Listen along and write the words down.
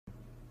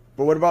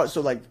But what about,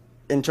 so like,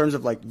 in terms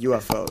of like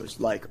UFOs,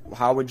 like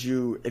how would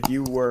you, if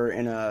you were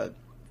in a,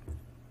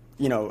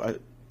 a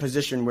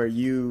position where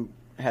you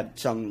had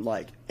some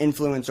like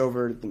influence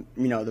over the,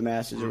 the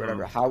masses or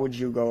whatever, how would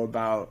you go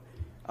about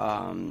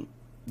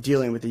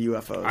dealing with the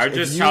UFOs? I'd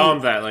just tell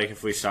them that like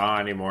if we saw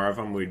any more of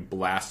them, we'd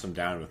blast them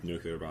down with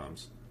nuclear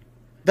bombs.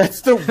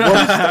 That's the worst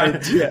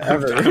idea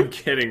ever. I'm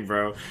kidding,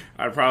 bro.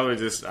 I'd probably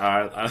just...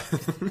 Gosh.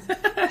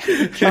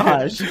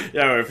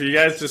 Yeah, if you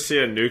guys just see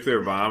a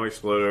nuclear bomb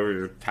explode over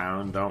your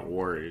town, don't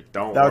worry.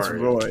 That's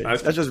Roy.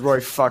 That's just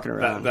Roy fucking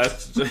around.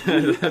 That's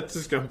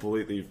just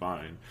completely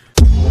fine.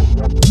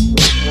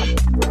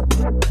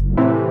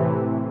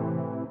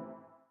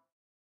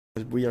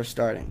 We are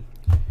starting.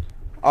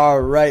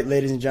 All right,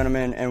 ladies and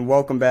gentlemen, and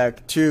welcome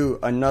back to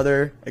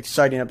another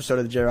exciting episode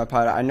of the J-Rod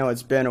Pod. I know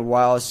it's been a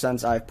while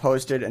since I've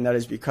posted, and that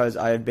is because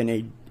I have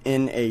been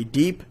in a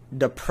deep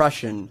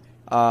depression.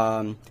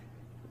 I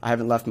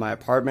haven't left my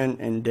apartment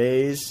in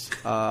days.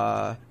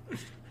 I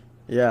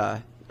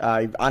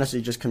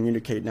honestly just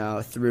communicate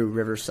now through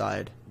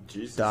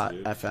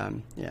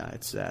Riverside.fm. Yeah,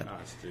 it's sad. Gosh,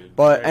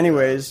 but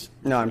anyways,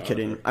 no, I'm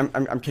kidding.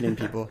 I'm kidding,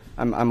 people.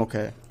 I'm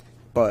okay.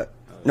 But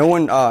no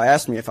one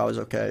asked me if I was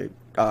okay.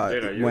 Dude,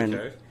 are you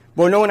okay?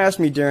 Well, no one asked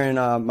me during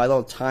my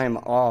little time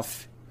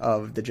off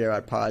of the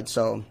J-Rod Pod.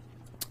 So,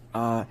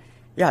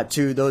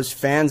 to those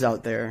fans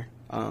out there,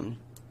 I'm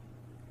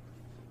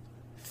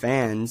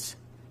fine.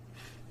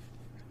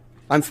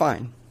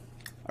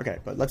 Okay,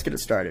 but let's get it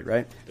started,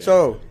 right? Yeah.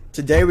 So,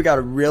 today we got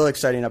a real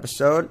exciting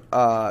episode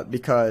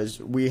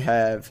because we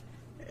have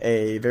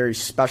a very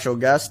special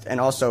guest and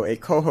also a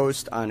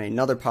co-host on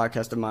another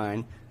podcast of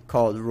mine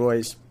called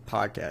Roy's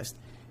Podcast.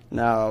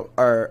 Now,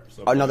 or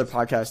another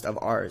podcast of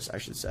ours, I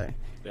should say.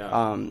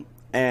 Yeah.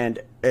 And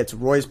it's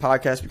Roy's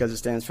Podcast because it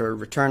stands for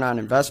Return on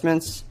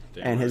Investments,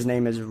 and his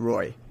name is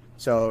Roy.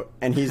 So,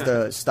 and he's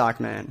the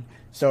stock man.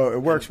 So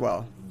it works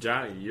well.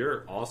 Johnny,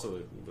 you're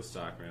also the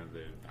stock man,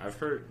 dude. I've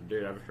heard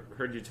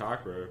you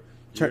talk, bro.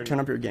 Turn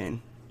up your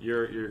gain.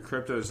 Your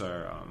cryptos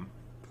are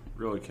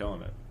really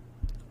killing it.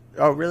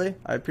 Oh, really?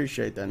 I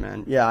appreciate that,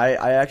 man. Yeah,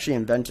 I actually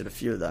invented a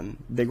few of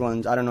them. Big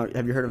ones. I don't know.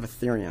 Have you heard of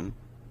Ethereum?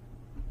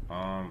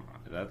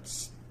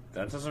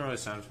 That doesn't really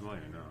sound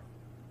familiar, no.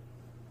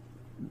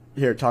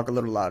 Here, talk a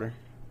little louder.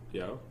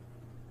 Yo?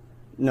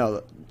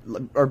 No,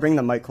 or bring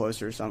the mic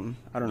closer or something.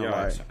 I don't know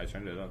why. I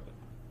turned it up.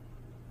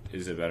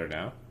 Is it better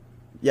now?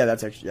 Yeah,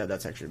 that's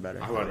actually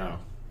better. How about now?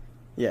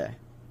 Yeah.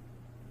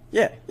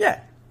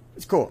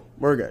 It's cool.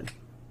 We're good.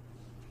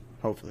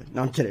 Hopefully.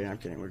 No, I'm kidding.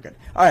 We're good.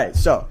 All right.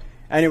 So,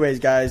 anyways,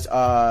 guys,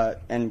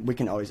 and we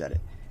can always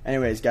edit.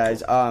 Anyways,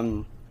 guys,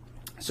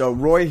 so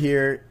Roy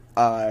here,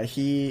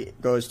 he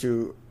goes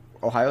to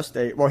Ohio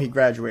State. Well, he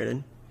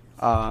graduated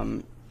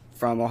from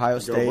Ohio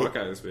State. Go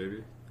Buckeyes,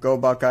 baby. Go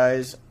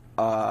Buckeyes.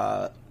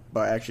 But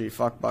actually,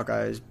 fuck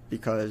Buckeyes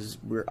because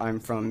I'm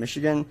from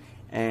Michigan.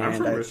 And I'm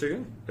from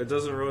Michigan. It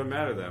doesn't really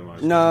matter that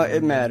much. No,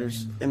 it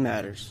matters. It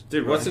matters.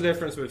 Dude, what's the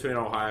difference between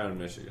Ohio and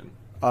Michigan?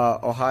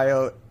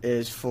 Ohio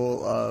is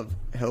full of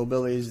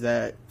hillbillies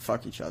that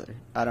fuck each other.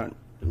 I don't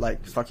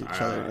fuck each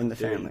other in the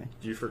family.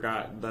 You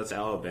forgot that's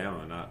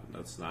Alabama,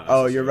 that's not.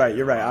 Oh, you're right.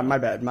 My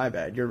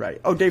bad. You're right.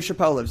 Oh, Dave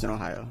Chappelle lives in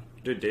Ohio.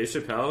 Dude, Dave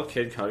Chappelle,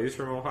 Kid Cudi's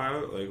from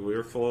Ohio. Like, we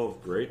were full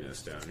of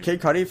greatness down here.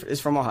 Kid Cudi is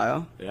from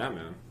Ohio? Yeah,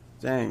 man.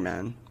 Dang,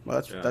 man.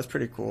 Well, that's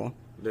pretty cool.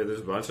 Dude,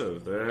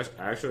 there's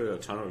actually a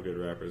ton of good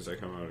rappers that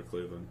come out of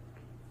Cleveland.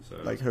 So,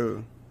 like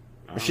who?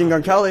 Machine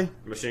Gun Kelly?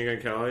 Machine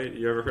Gun Kelly.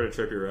 You ever heard of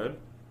Trippie Redd?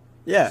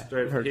 Yeah.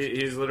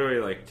 He's literally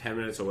like 10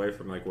 minutes away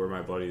from like where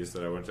my buddies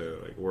that I went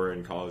to were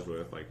in college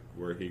with, like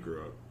where he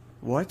grew up.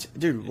 What?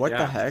 Dude, what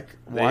the heck?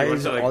 Why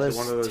is all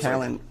this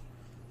talent?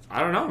 I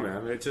don't know,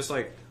 man. It's just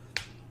like,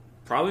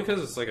 probably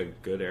because it's like a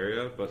good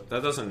area, but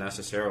that doesn't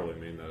necessarily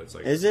mean that it's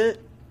like... Is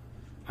it?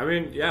 I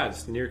mean, yeah,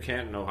 it's near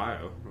Canton,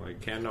 Ohio.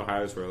 Like, Canton,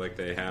 Ohio is where like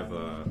they have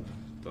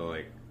the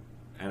like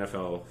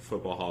NFL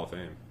Football Hall of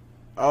Fame.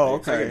 Oh,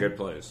 It's like a good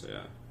place,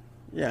 yeah.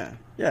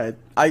 Yeah,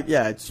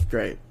 it's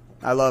great.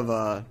 I love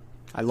Ohio.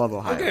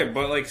 Okay,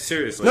 but like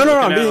seriously. No,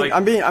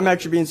 I'm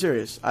actually being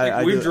serious.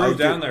 We drove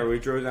down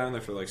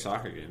there for like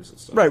soccer games and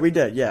stuff. Right, we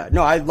did. Yeah.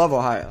 No, I love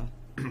Ohio.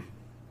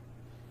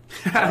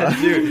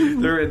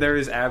 Dude, there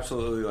is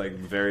absolutely like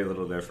very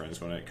little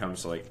difference when it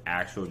comes to like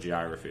actual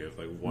geography of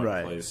like one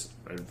place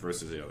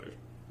versus the other.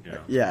 You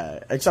know?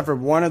 Yeah, except for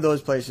one of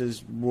those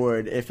places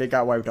would, if it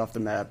got wiped off the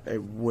map,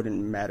 it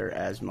wouldn't matter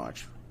as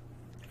much.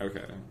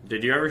 Okay.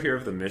 Did you ever hear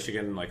of the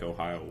Michigan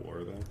Ohio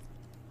War though?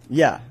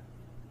 Yeah.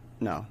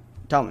 No.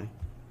 Tell me.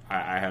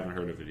 I haven't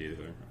heard of it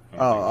either.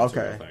 Oh,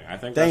 okay. I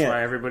think that's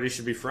why everybody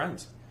should be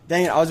friends.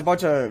 Dang it, I was about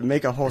to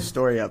make a whole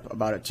story up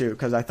about it too,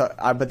 because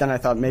but then I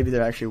thought maybe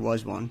there actually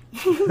was one.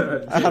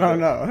 I don't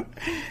know.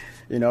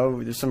 You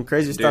know, there's some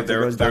crazy stuff that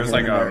goes down here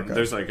in America.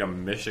 There's like a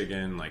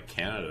Michigan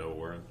Canada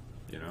war.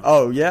 You know.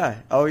 Oh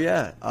yeah.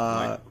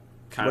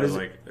 Kind of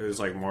like it was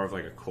like more of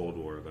like a Cold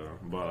War though,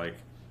 but like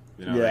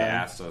they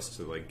asked us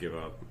to like give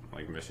up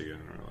like Michigan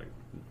or like.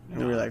 And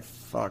we were like,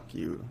 "Fuck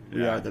you,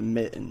 we are the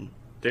mitten."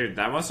 Dude,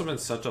 that must have been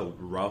such a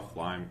rough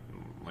line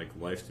like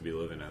life to be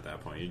living at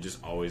that point. You're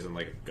just always in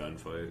like a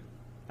gunfight.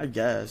 I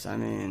guess. I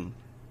mean,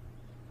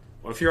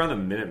 what if you're on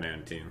the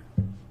Minuteman team?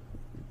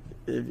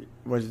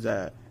 What is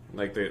that?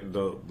 Like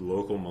the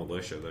local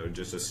militia that would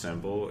just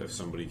assemble if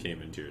somebody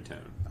came into your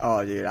town.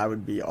 Oh, dude, I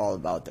would be all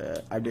about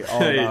that. I'd be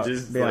all about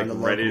just being like on the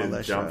ready local to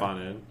militia. jump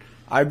on in.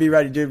 I'd be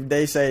ready, dude.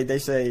 They say,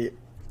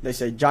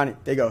 Johnny.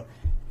 They go,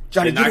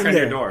 Johnny, They get knock in on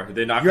there. your door.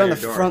 They knock You're on on your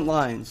the door. front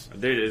lines.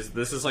 Dude,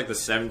 this is like the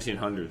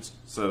 1700s.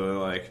 So they're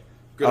like,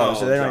 good Oh, old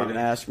so they don't Johnny. even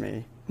ask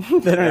me. They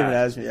don't even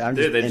ask me. I'm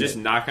Dude, just they just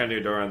in it. knock on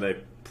your door and they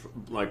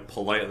like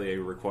politely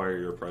require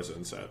your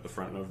presence at the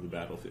front of the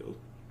battlefield.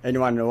 And you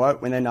want to know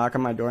what? When they knock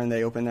on my door and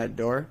they open that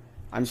door,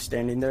 I'm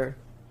standing there,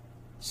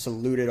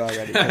 saluted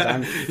already. 'Cause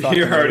I'm fucking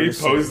You're ready already to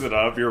serve. posted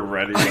up. You're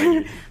ready.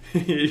 Like,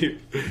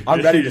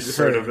 I'm ready to just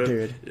heard serve, of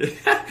it.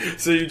 dude.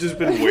 So you've just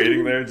been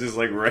waiting there, just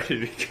like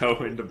ready to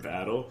go into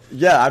battle.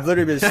 Yeah, I've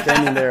literally been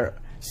standing there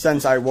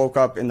since I woke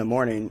up in the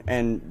morning,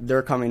 and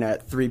they're coming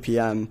at 3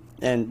 p.m.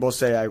 And we'll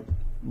say I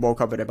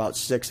woke up at about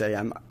 6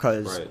 a.m.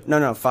 because Right.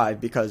 no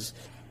 5 because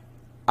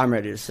I'm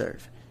ready to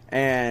serve.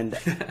 And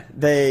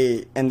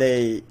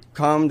they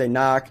come, they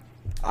knock,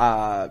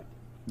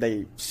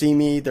 they see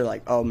me, they're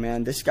like, oh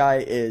man, this guy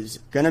is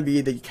gonna be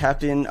the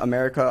Captain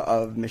America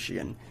of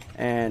Michigan.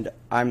 And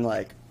I'm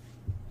like,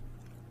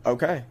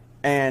 okay.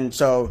 And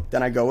so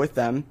then I go with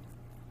them,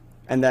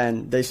 and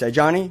then they say,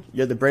 Johnny,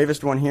 you're the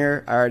bravest one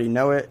here. I already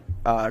know it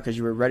because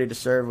you were ready to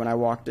serve when I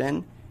walked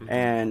in.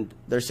 And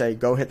they say,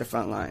 go hit the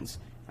front lines.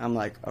 I'm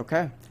like,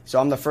 okay. So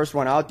I'm the first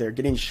one out there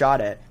getting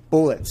shot at,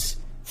 bullets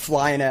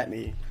flying at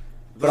me.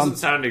 Doesn't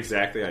sound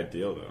exactly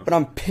ideal though. But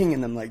I'm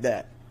pinging them like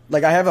that.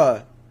 Like I have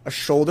a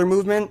shoulder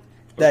movement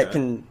that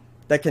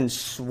Okay. can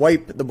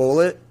swipe the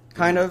bullet,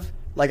 kind of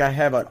like I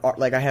have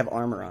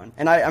armor on,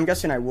 and I'm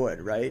guessing I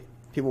would, right?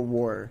 People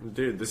wore.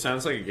 Dude, this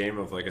sounds like a game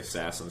of like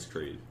Assassin's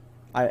Creed.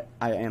 I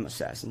am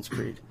Assassin's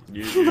Creed.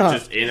 You're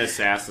just in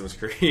Assassin's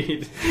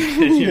Creed,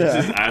 and you're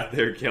Yeah. just out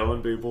there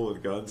killing people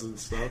with guns and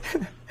stuff.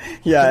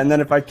 Yeah, and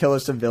then if I kill a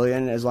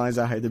civilian, as long as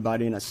I hide the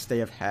body in a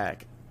stave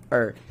hack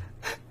or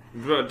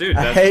But dude,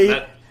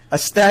 a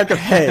stack of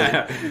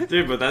hay.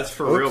 dude, but that's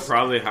for real. Oops.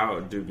 Probably how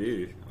it do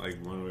be like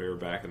when we were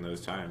back in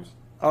those times.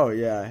 Oh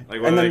yeah.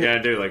 Like, what are they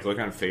gonna do? Like, look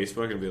on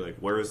Facebook and be like,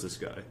 "Where is this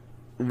guy?"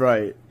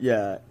 Right.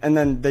 Yeah, and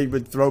then they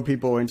would throw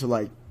people into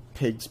like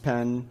pig's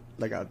pen,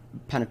 like a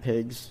pen of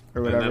pigs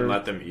or whatever. And then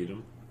let them eat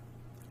them.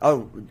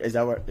 Oh, is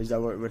that what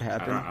would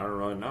happen? I don't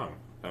really know.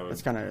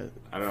 That's kind of.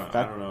 I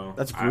don't know.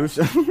 That's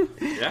gruesome.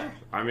 Yeah,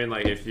 I mean,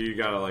 like if you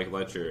gotta like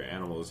let your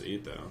animals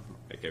eat though,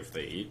 like if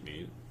they eat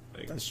meat,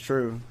 like That's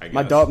true. I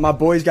My guess. my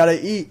boys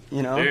gotta eat.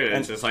 You know. dude, And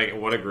it's just like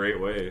what a great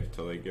way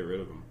to like get rid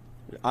of them.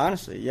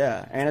 honestly,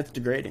 yeah, and it's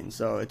degrading,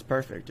 so it's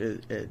perfect.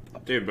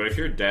 Dude, but if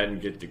you're dead and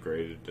get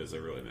degraded, does it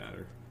really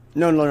matter?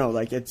 No,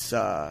 like it's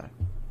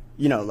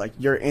like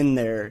you're in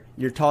there,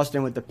 you're tossed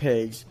in with the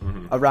pigs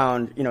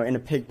around, in a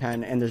pig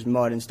pen, and there's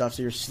mud and stuff,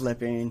 so you're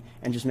slipping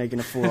and just making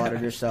a fool out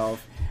of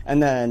yourself.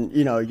 And then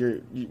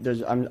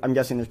I'm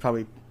guessing there's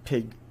probably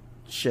pig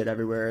shit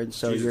everywhere, and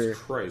so Jesus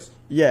Christ.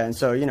 yeah, and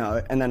so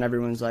and then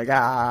everyone's like,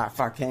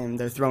 fuck him.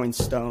 They're throwing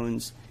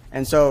stones,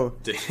 and so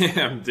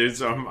Damn, dude.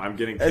 So I'm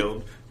getting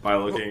killed by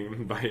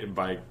looking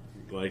by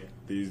like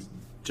these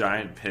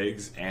giant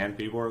pigs, and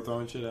people are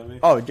throwing shit at me.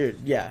 oh, dude,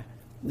 yeah,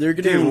 they're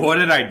Dude, getting. what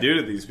did I do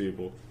to these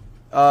people?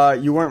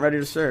 You weren't ready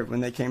to serve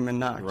when they came and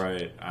knocked.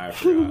 Right, I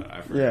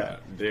forgot. Yeah.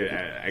 Dude,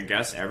 I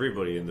guess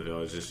everybody in the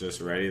village is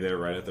just ready there,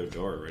 right at their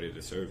door, ready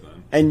to serve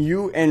them. And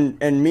you and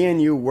me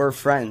and you were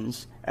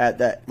friends at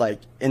that, like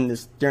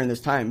during this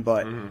time,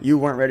 but you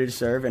weren't ready to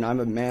serve, and I'm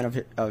a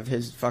man of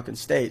his fucking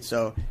state,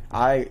 so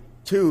I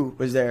too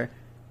was there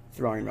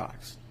throwing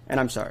rocks, and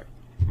I'm sorry.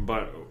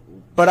 But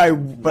why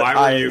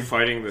why were you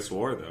fighting this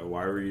war though?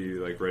 Why were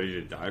you like ready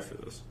to die for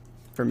this?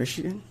 for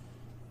Michigan?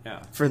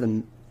 Yeah. For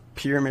the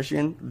pure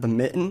Michigan, the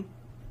mitten,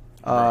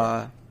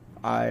 Right.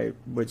 I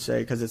would say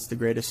because it's the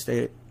greatest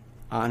state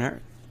on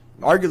earth,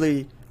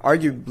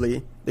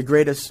 arguably the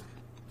greatest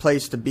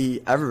place to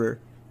be ever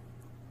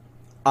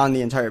on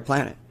the entire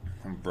planet.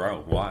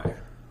 Bro, why?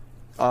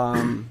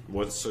 Um,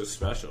 What's so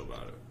special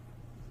about it?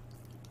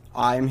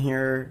 I'm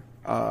here.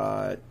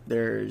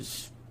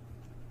 There's,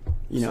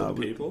 So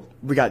the people?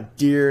 we got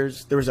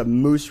deers. There was a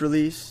moose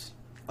release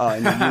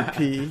in the UP.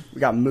 We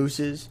got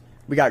mooses.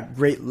 We got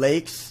Great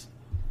Lakes.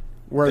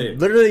 We're Dude,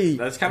 literally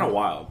That's kind of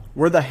wild.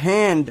 we're the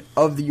hand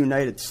of the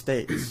United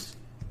States.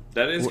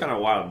 That is kind of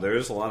wild.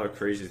 There's a lot of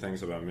crazy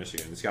things about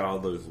Michigan. It's got all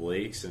those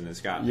lakes, and it's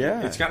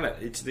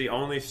the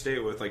only state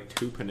with like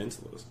 2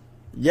 peninsulas.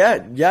 Yeah,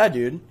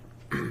 dude.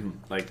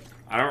 Like,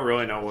 I don't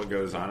really know what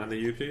goes on in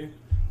the UP.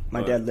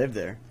 My but dad lived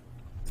there.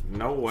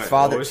 No way.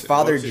 Father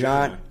What was he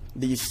John, doing?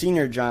 the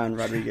senior John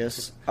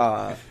Rodriguez.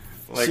 Like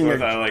senior,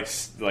 with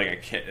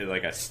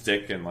a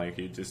stick, and like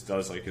he just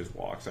does like his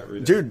walks every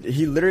day. dude,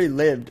 he literally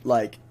lived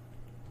like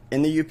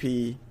in the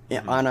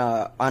UP on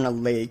a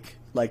lake,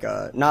 like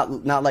a not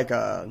like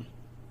a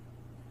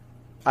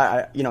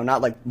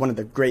not like one of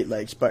the Great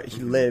Lakes, but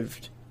he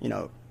lived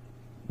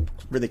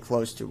really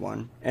close to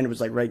one, and it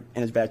was like right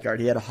in his backyard.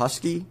 He had a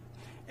husky,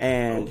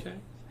 and Okay.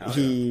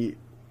 he,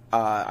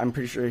 I'm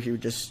pretty sure he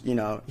would just,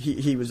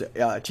 he was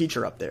a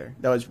teacher up there.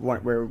 That was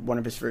where one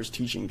of his first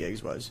teaching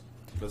gigs was.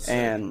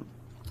 And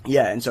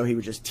so he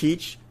would just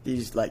teach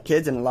these like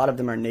kids, and a lot of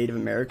them are Native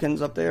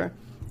Americans up there,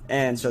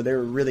 and so they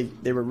were really,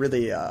 they were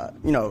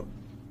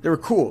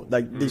cool.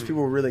 Like these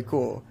people were really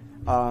cool.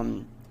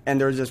 And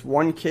there was this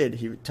one kid,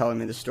 he was telling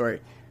me the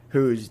story,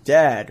 whose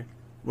dad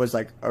was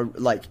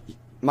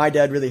my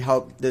dad really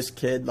helped this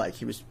kid, like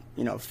he was,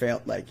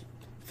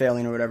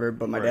 failing or whatever,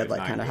 but my dad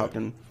like kind of helped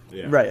him,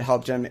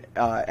 helped him,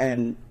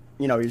 and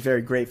he was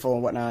very grateful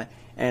and whatnot.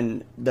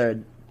 And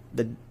the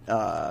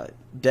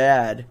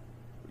dad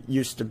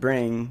used to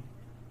bring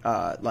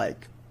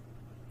like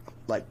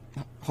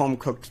home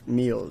cooked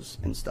meals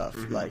and stuff,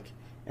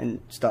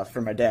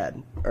 for my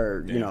dad,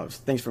 or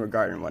things from a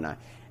garden and whatnot.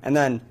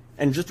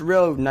 And just a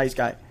real nice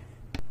guy.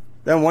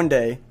 Then one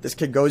day, this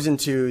kid goes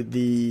into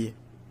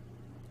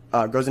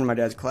my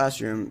dad's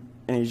classroom,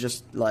 and he's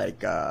just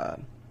like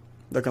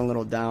looking a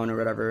little down or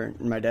whatever.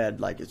 And my dad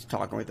like is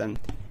talking with him,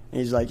 and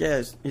he's like,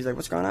 he's like,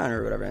 what's going on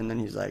or whatever. And then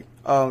he's like,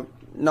 oh,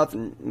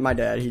 nothing. My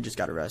dad, he just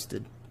got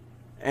arrested,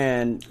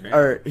 and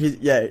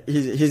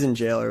he's in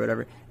jail or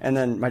whatever. And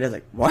then my dad's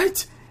like,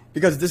 what?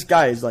 Because this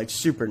guy is like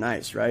super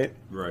nice, right?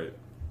 Right.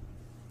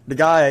 The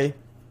guy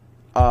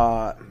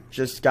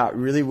just got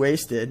really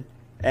wasted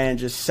and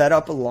just set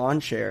up a lawn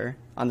chair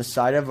on the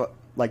side of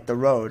like the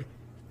road,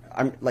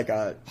 like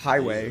a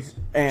highway, Jesus.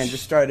 And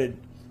just started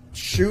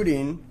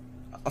shooting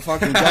a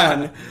fucking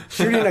gun,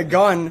 shooting a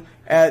gun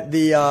at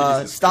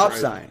the stop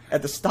sign,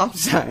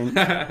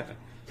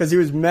 because he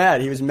was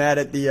mad. He was mad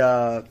at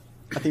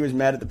I think he was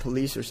mad at the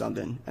police or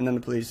something, and then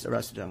the police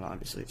arrested him,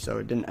 obviously, so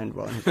it didn't end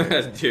well.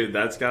 Dude,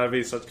 that's gotta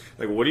be such,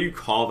 like, what do you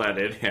call that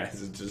in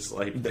as? It's just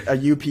like a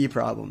UP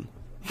problem.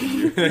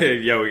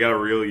 Yeah, we got a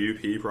real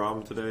UP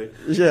problem today.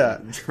 Yeah.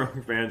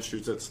 Drunk man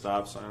shoots at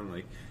stop sign,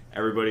 like,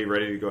 everybody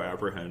ready to go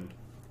apprehend.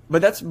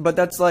 But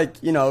that's like,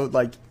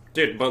 like...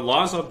 Dude, but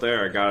laws up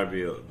there gotta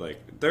be,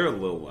 like, they're a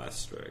little less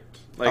strict.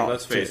 Like,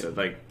 let's face it,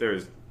 like,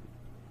 there's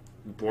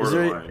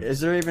borderline. Is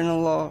there even a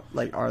law?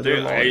 Like, are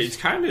there laws? It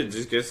kind of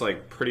just gets,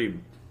 like, pretty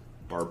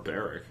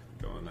barbaric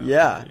going on.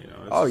 Yeah. It's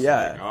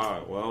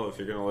like, well, if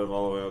you're gonna live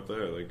all the way up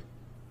there, like...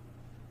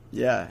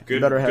 Yeah.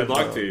 Good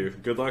luck to you.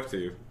 Good luck to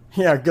you.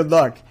 Yeah, good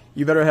luck.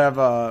 You better have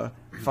a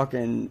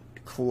fucking...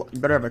 you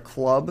better have a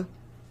club,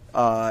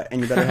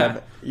 and you better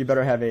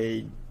have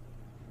a,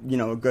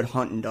 a good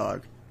hunting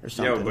dog or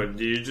something. Yeah, but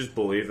do you just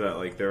believe that,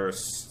 like, there are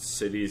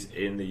cities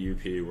in the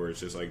UP where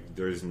it's just, like,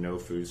 there's no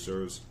food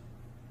stores?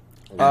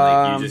 And,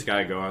 like, you just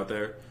gotta go out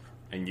there,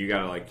 and you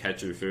gotta, like,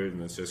 catch your food,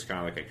 and it's just kind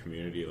of like a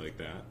community like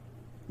that?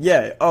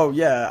 Yeah. Oh,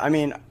 yeah. I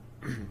mean,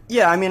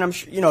 I'm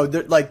sure,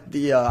 like,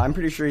 I'm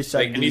pretty sure he said...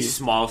 Like, any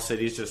small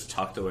cities just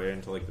tucked away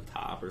into, like, the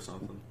top or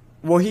something?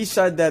 Well, he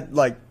said that,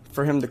 like,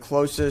 for him, the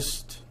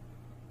closest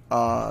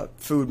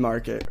food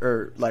market,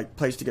 or, like,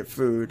 place to get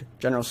food,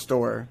 general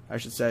store, I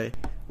should say,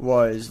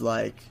 was,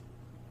 like,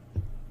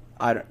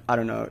 I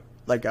don't know,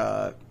 like,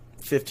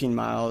 15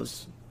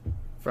 miles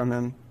from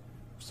him.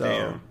 So,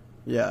 damn.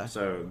 Yeah.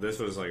 So, this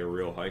was, like, a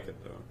real hike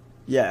it, though.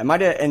 Yeah, my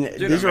dad, and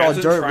dude, these are all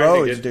dirt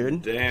roads,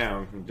 dude.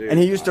 Damn, dude. And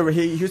he used to ride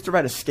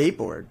a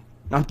skateboard.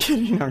 No, I'm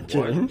kidding. What,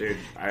 dude?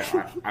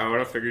 I would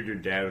have figured your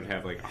dad would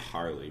have, like, a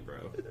Harley, bro.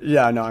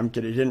 Yeah, no, I'm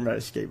kidding. He didn't ride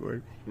a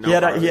skateboard. No,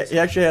 he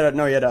actually had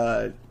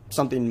a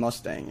something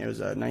Mustang. It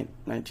was a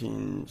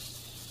 19...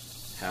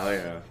 Hell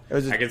yeah. It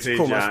was I can see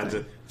cool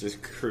John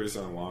just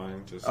cruising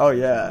along.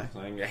 Yeah.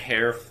 Like,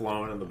 hair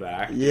flowing in the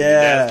back. Dude. Yeah.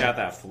 Your dad's got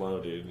that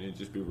flow, dude. And he'd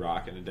just be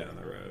rocking it down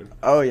the road.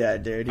 Oh, yeah,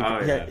 dude.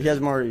 He has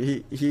more...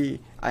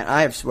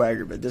 I have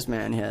swagger, but this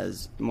man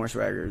has more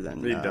swagger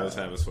than... He does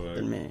have a swagger.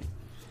 Than me.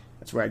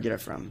 That's where I get it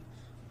from.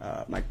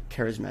 My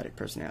charismatic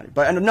personality.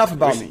 But enough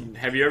about me.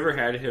 Have you ever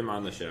had him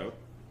on the show?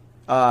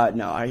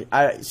 No.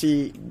 I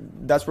see.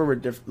 That's where we're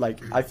different. Like,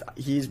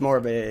 he's more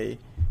of a,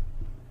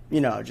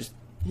 just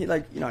he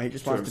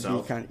just wants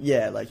to be kind of,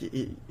 yeah. Like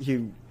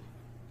he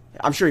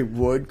I'm sure he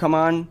would come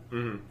on.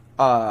 Mm-hmm.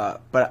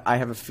 But I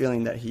have a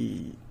feeling that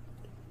he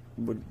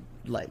would,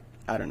 like,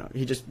 I don't know.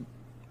 He just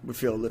would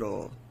feel a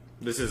little.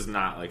 This is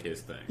not like his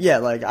thing. Yeah,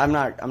 like I'm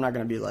not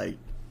gonna be like,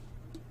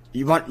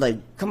 you want, like,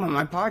 come on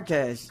my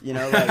podcast,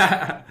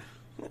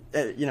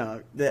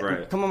 like,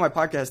 right. Come on my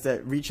podcast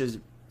that reaches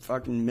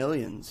fucking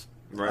millions.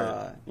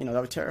 Right.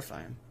 That would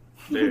terrify him.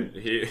 Dude,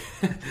 he'd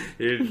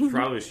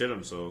probably shit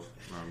himself.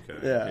 No, I'm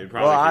kidding. Yeah. He'd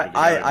probably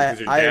because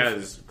your dad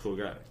is a cool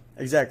guy.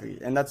 Exactly,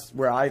 and that's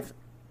where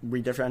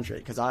we differentiate,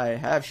 because I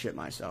have shit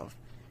myself,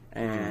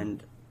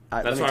 and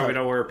that's why we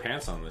don't wear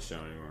pants on this show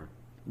anymore.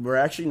 We're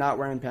actually not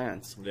wearing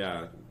pants.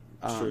 Yeah,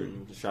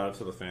 true. Shout out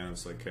to the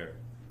fans that care.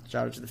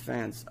 Shout out to the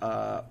fans.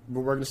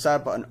 We're going to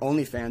set up an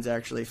OnlyFans,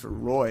 actually, for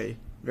Roy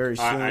very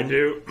soon. I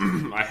do.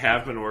 I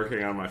have been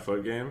working on my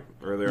foot game.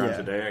 Earlier on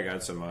today, I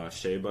got some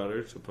shea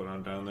butter to put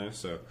on down there,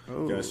 so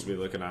you guys should be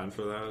looking on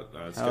for that.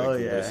 It's going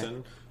to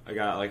listen. I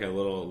got, like, a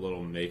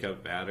little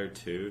makeup adder,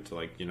 too, to,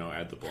 like,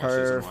 add the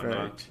blushes and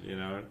whatnot.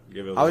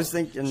 Give it a I was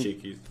thinking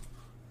cheeky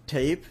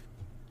tape,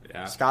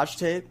 Scotch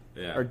tape,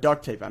 or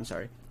duct tape, I'm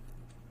sorry.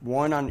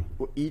 one on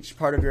each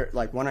part of your,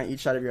 like one on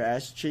each side of your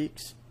ass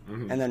cheeks,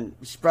 and then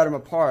spread them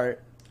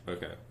apart.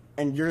 Okay.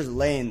 And you're just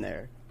laying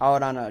there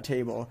out on a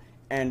table,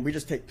 and we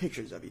just take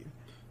pictures of you.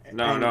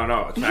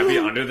 No. Can I be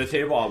under the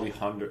table? I'll be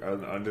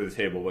under the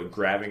table, but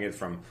grabbing it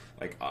from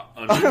like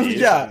underneath,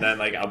 yeah. And then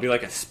like I'll be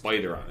like a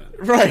spider on it.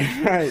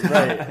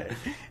 Right.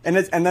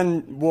 and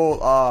then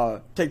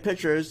we'll take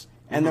pictures,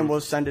 and then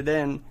we'll send it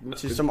in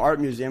to some art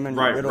museum, and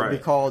it'll be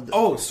called.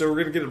 Oh, so we're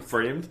gonna get it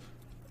framed,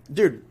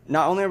 dude.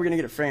 Not only are we gonna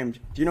get it framed,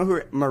 do you know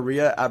who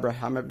Maria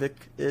Abrahamovic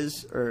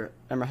is, or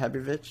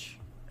Abrahamovich?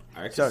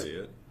 I can see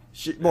it.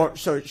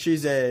 So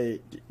she's a.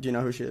 Do you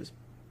know who she is?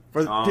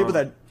 For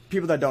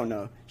people that don't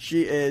know,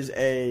 she is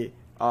a.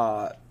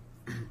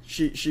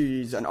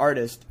 She's an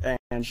artist,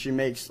 and she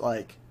makes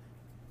like.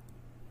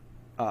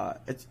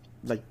 It's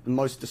like the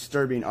most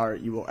disturbing art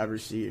you will ever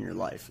see in your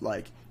life.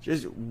 Like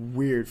just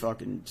weird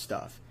fucking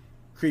stuff,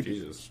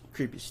 creepy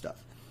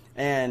stuff,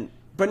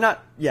 but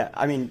not. Yeah,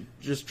 I mean,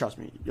 just trust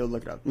me, you'll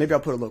look it up. Maybe I'll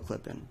put a little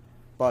clip in,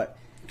 but.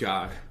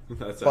 God,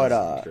 that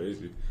sounds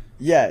crazy.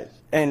 Yeah,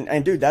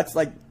 and dude, that's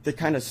like the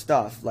kind of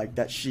stuff like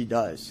that she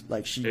does.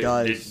 Like she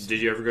does. Did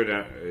you ever go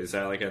down? Is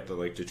that like at the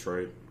like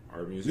Detroit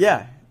Art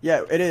Museum?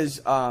 Yeah, it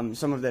is.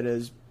 Some of that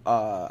is.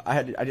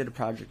 I did a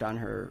project on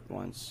her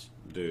once.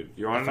 Dude,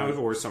 you want to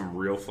know where some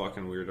real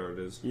fucking weird art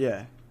is?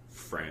 Yeah.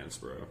 France,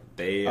 bro.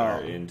 They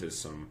are into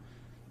some.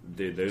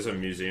 Dude, there's a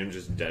museum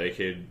just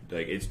dedicated.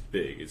 Like it's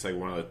big. It's like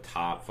one of the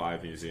top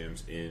 5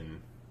 museums in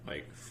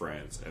like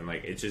France, and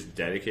like it's just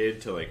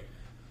dedicated to like.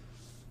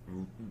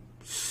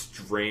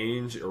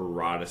 Strange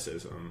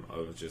eroticism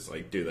of just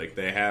like, dude, like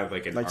they have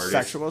like an like artist,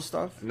 sexual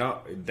stuff. No,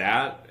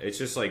 that it's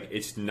just like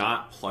it's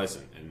not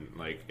pleasant and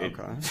like it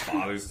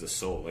bothers the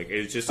soul. Like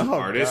it's just an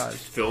artist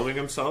filming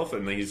himself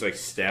and then he's like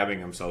stabbing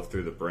himself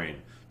through the brain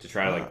to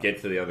try to like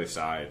get to the other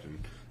side.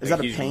 And is that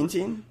a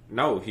painting?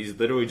 No, he's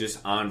literally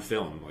just on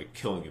film, like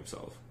killing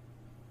himself,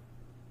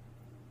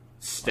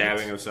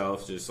 stabbing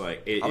himself, just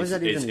like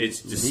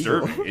it's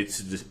disturbing.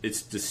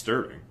 It's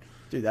disturbing.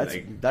 Dude,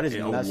 that is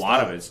a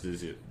lot of it's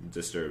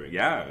disturbing.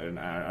 Yeah, and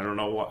I don't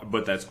know what,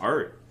 but that's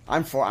art.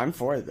 I'm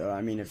for it though.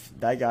 I mean, if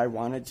that guy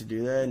wanted to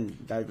do that and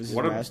that was his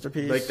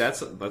masterpiece, like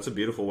that's a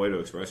beautiful way to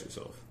express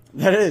yourself.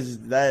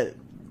 That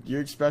you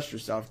express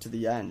yourself to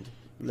the end,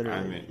 literally.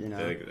 I mean, you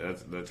know, like,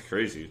 that's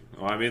crazy.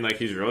 Well, I mean, like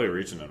he's really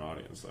reaching an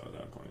audience though at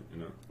that point.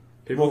 You know,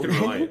 people can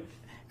relate.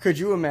 Could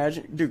you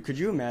imagine, dude? Could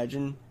you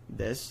imagine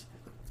this?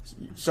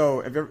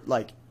 So if you're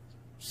like,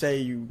 say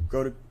you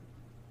go to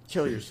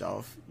kill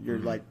yourself, you're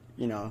like.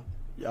 You know,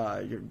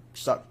 you're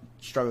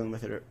struggling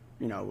with it, or,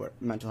 you know,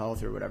 mental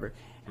health or whatever,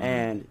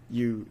 and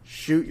you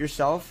shoot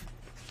yourself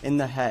in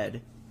the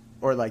head,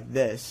 or like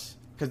this,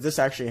 because this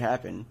actually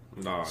happened.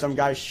 Some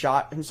guy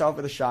shot himself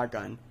with a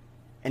shotgun,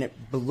 and it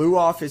blew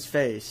off his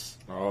face,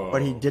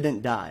 but he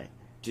didn't die.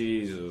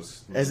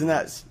 Jesus, isn't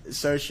that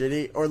so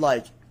shitty? Or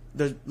like,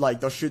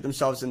 they'll shoot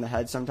themselves in the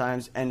head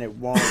sometimes, and it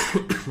won't,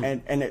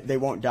 they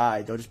won't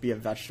die. They'll just be a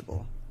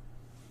vegetable.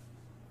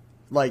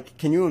 Like,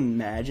 can you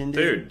imagine,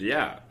 dude? Dude,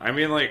 yeah. I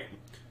mean, like,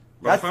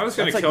 if I was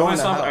gonna kill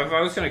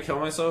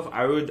myself,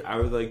 I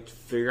would like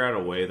figure out a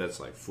way that's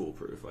like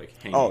foolproof, like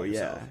hanging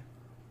yourself.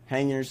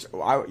 Hanging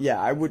yourself.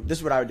 I would. This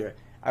is what I would do.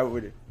 I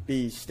would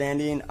be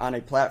standing on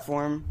a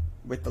platform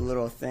with the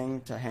little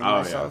thing to hang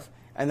myself,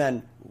 and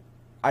then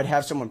I'd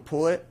have someone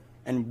pull it,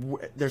 and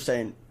they're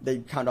saying they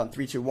count on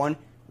 3, 2, 1.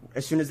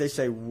 As soon as they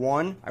say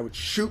 1, I would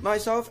shoot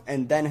myself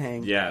and then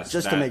hang. Yes,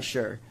 just to make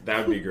sure.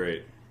 That would be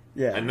great.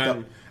 Yeah,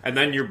 and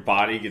then your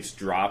body gets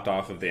dropped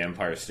off of the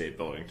Empire State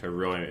Building to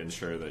really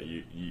ensure that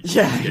you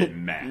get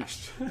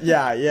mashed.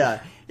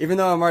 Yeah. Even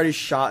though I'm already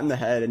shot in the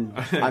head and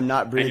I'm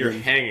not breathing.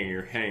 And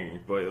you're hanging,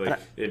 but like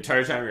the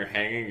entire time you're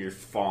hanging, you're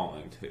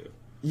falling too.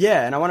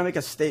 Yeah, and I want to make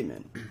a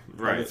statement.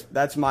 Right.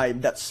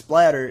 That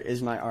splatter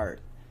is my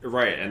art.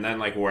 Right, and then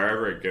like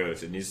wherever it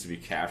goes, it needs to be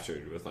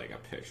captured with like a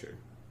picture.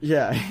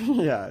 Yeah.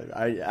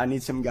 I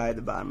need some guy at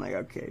the bottom. Like,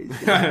 okay.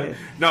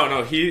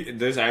 No.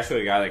 There's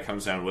actually a guy that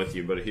comes down with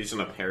you, but he's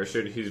in a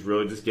parachute. He's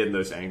really just getting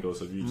those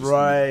angles of you just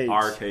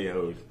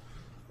RKO'd.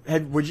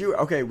 Would you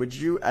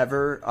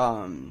ever?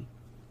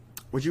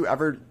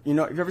 You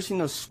know? Have you ever seen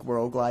those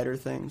squirrel glider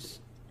things?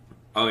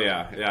 Oh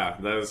yeah.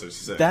 Those are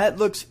sick. That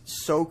looks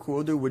so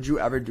cool, dude. Would you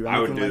ever do anything I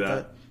would do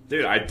like that?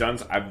 Dude, I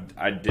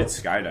did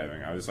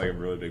skydiving. I was like a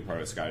really big part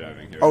of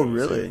skydiving here. Oh,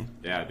 really?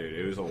 Yeah, dude.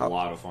 It was a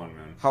lot of fun,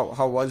 man.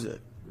 How was it?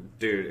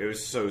 Dude, it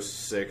was so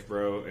sick,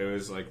 bro. It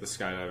was like the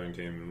skydiving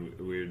team,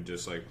 and we would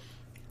just like,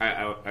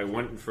 I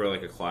went for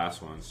like a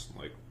class once,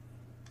 like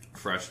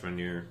freshman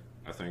year,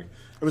 I think.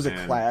 It was a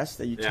class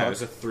that you took? Yeah, it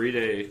was a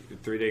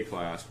 3-day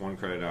class, 1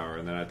 credit hour,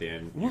 and then at the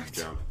end you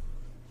jump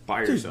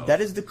by yourself.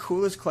 That is the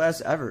coolest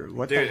class ever.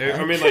 What the heck?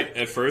 I mean, like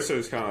at first it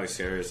was kind of like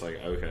scary. It's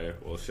like, okay,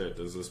 well, shit,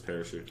 does this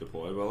parachute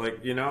deploy? But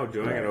like, you know,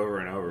 doing it over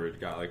and over,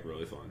 it got like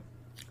really fun.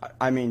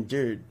 I mean,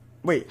 dude,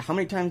 wait, how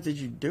many times did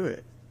you do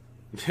it?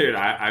 Dude,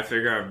 I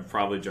figure I've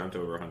probably jumped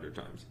over 100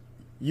 times.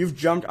 You've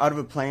jumped out of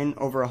a plane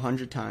over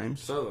 100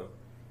 times? Solo.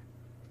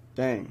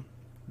 Dang.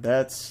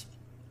 That's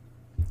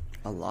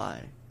a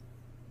lie.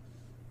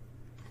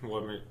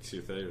 What makes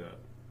you say that?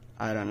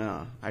 I don't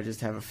know. I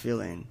just have a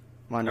feeling.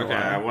 Wonder okay,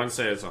 why? I wouldn't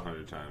say it's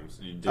 100 times.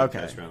 You did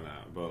catch me on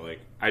that, but like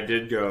I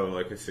did go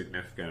like a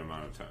significant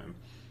amount of time.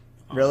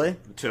 Really?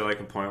 To like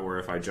a point where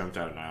if I jumped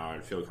out now,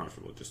 I'd feel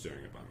comfortable just doing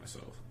it by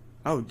myself.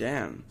 Oh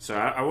damn! So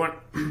I want.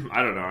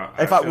 I don't know.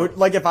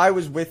 If I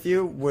was with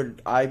you,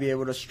 would I be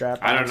able to strap?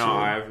 I don't know.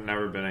 I've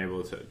never been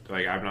able to.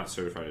 Like, I'm not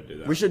certified to do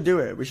that. We should do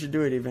it. We should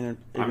do it even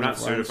I'm not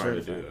certified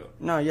to do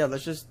that. No, yeah,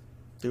 let's just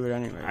do it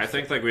anyway. I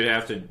think like we'd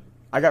have to.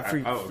 I got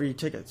free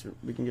tickets.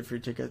 We can get free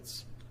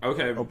tickets.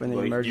 Okay. Open the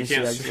emergency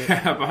exit. You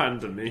can't strap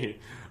onto me.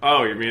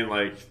 Oh, you mean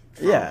like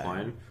from a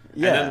plane?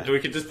 Yeah. And then we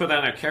could just put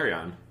that in a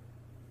carry-on.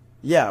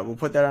 Yeah, we'll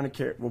put that on a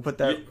carry. We'll put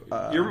that.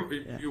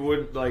 You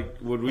would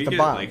like? Would we get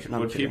bomb. Like? No,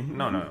 would people?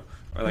 No.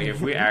 Or like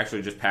if we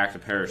actually just packed a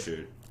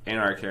parachute in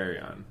our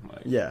carry-on,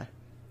 like yeah,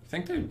 I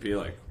think they'd be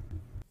like,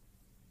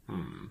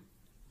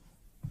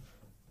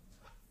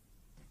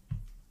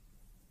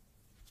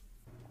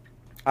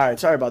 All right,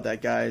 sorry about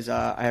that, guys.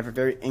 I have a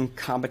very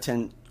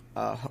incompetent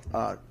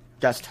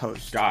guest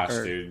host. Gosh,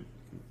 dude,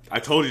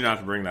 I told you not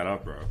to bring that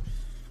up, bro.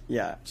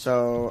 Yeah,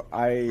 so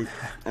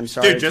I'm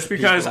sorry. Dude, just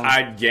because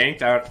I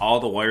yanked out all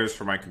the wires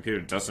from my computer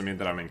doesn't mean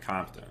that I'm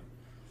incompetent.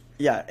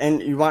 Yeah,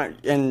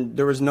 and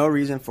there was no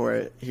reason for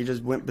it. He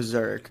just went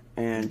berserk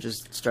and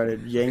just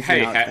started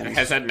yanking out things.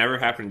 Has that never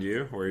happened to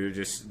you, where you're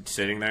just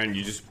sitting there and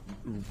you just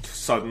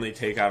suddenly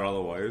take out all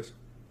the wires?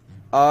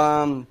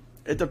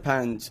 It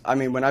depends. I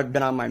mean, when I've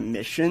been on my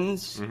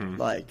missions,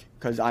 like,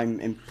 because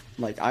I'm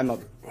a...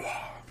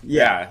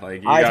 Yeah,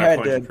 like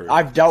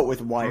I've dealt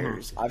with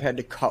wires. I've had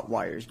to cut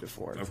wires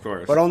before. Of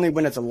course. But only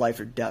when it's a life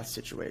or death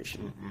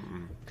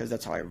situation, because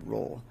that's how I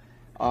roll.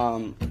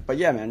 But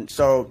yeah, man.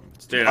 So,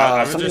 dude,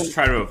 I would just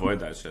try to avoid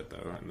that shit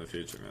though in the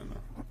future, man.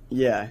 Though.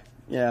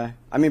 Yeah.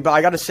 I mean, but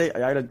I gotta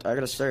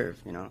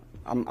serve. You know,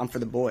 I'm for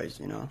the boys.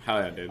 You know.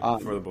 Hell yeah, dude,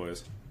 for the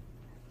boys.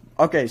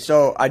 Okay,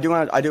 so I do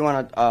want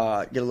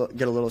to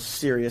get a little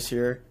serious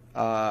here,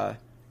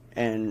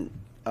 and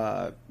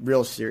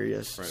real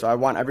serious. Right. So I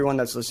want everyone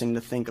that's listening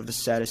to think of the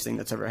saddest thing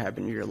that's ever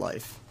happened in your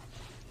life.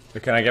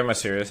 Can I get my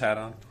serious hat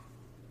on?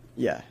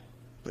 Yeah.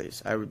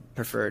 Please, I would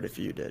prefer it if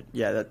you did.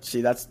 Yeah,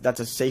 that's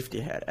a safety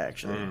hat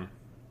actually.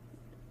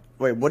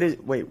 Wait,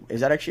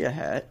 is that actually a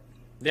hat?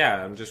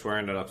 Yeah, I'm just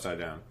wearing it upside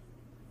down.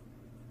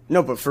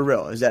 No, but for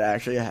real, is that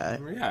actually a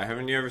hat? Yeah,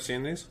 haven't you ever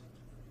seen these?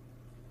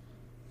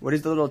 What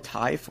is the little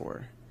tie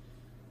for?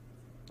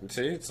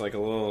 See, it's like a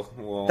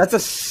little... That's a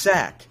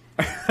sack.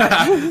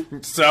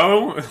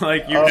 So,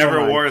 like, you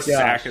never wore a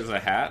sack as a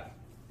hat?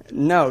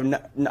 No,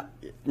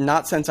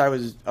 not since I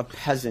was a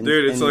peasant.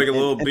 Dude, it's like a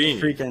little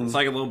beanie. It's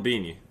like a little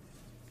beanie.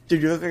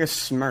 Dude, you look like a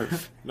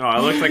Smurf. No, I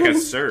look like a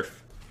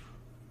surf.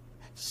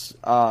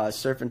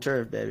 Surf and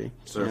turf, baby.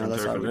 Surf and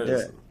that's turf how we it do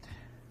is. it.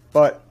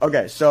 But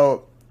okay,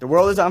 so the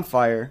world is on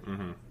fire.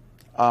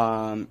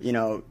 You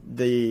know,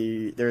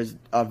 there's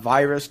a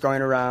virus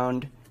going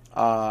around.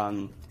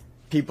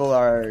 People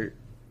are,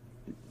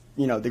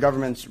 you know, the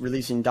government's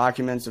releasing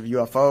documents of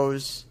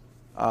UFOs.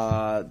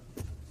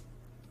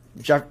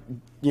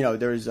 You know,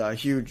 there's a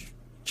huge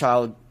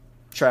child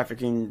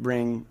trafficking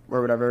ring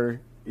or whatever.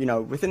 You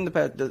know, within the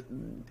past,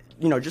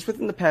 just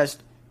within the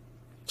past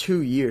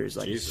 2 years,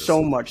 like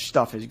so much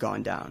stuff has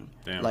gone down.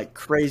 Damn. Like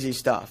crazy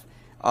stuff.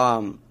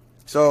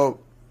 So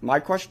my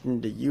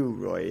question to you,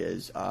 Roy,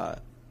 is,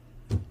 what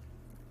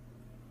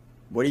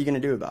are you going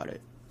to do about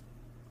it?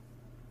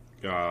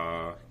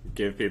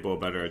 Give people a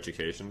better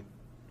education.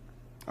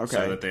 Okay.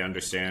 So that they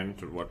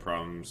understand what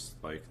problems,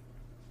 like,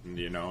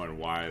 you know, and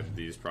why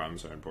these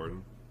problems are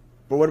important.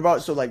 But what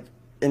about, so like,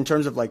 in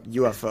terms of like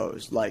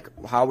UFOs, like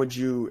how would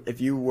you,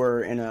 if you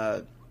were in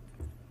a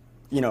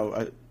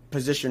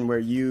position where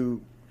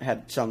you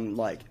had some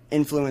like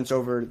influence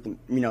over the,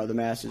 the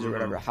masses or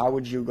whatever, how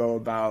would you go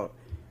about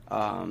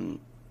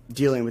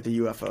dealing with the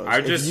UFOs?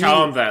 I'd just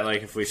tell them that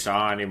like if we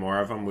saw any more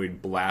of them,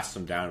 we'd blast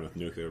them down with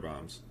nuclear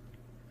bombs.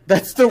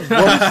 That's the worst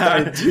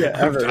idea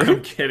ever.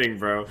 I'm kidding,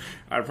 bro.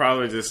 I'd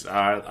probably just...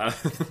 Gosh.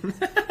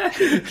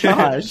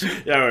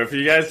 Yeah, if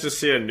you guys just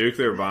see a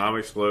nuclear bomb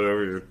explode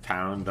over your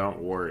town, don't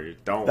worry.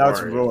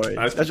 That's Roy.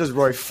 That's just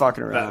Roy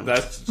fucking around.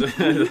 That's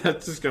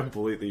just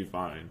completely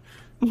fine.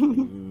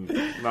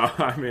 No,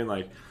 I mean,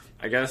 like,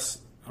 I guess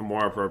a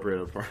more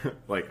appropriate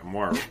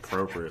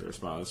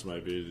response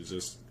might be to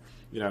just,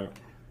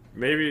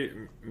 maybe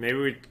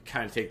we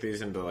kind of take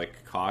these into,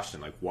 like,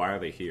 caution. Like, why are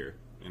they here?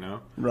 You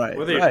know, right?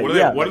 What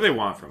do they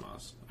want from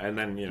us? And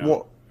then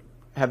well,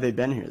 have they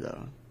been here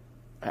though?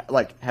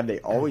 Like, have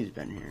they always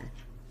been here?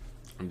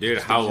 Dude,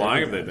 how long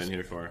have they been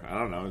here for? I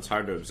don't know. It's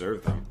hard to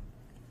observe them.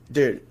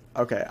 Dude,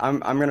 okay, I'm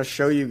gonna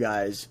show you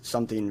guys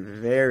something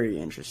very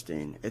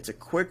interesting. It's a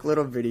quick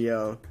little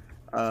video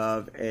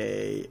of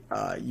a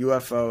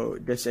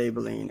UFO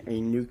disabling a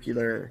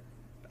nuclear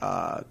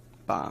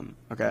bomb.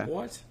 Okay.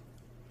 What?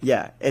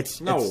 Yeah, it's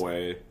no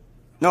way.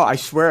 No, I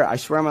swear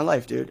on my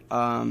life, dude.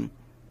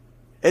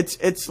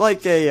 It's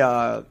like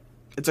not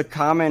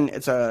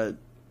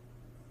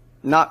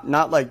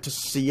like to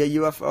see a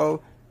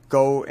UFO,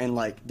 go and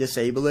like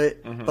disable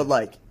it, but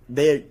like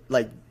they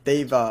like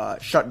they've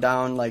shut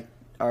down like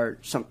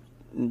some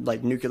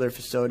like nuclear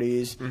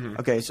facilities. Mm-hmm.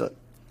 Okay, so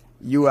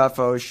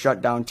UFOs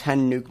shut down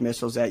 10 nuke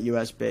missiles at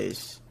U.S.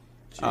 base.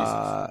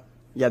 Yeah,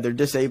 they're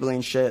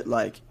disabling shit.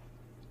 Like,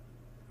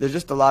 there's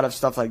just a lot of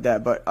stuff like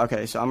that. But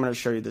okay, so I'm gonna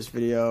show you this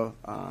video.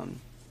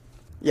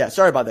 Yeah,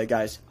 sorry about that,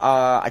 guys.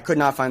 I could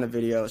not find the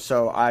video,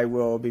 so I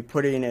will be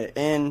putting it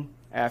in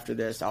after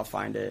this. I'll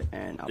find it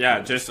and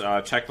just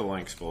check the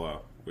links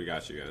below. We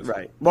got you guys.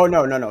 Right. Well,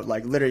 no.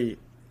 Like literally,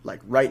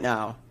 like right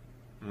now.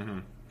 Mm-hmm.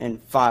 In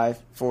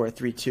 5, 4,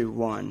 3, 2,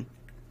 1,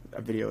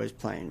 a video is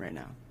playing right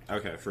now.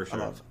 Okay, for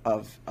sure.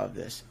 Of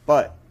this,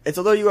 but it's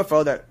a little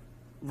UFO that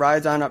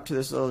rides on up to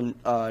this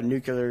little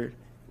nuclear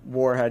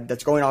warhead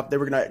that's going off. They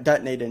were gonna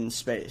detonate it in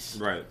space.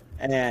 Right.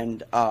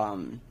 And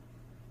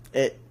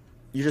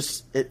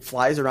it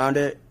flies around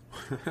it.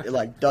 It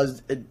like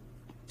does it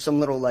some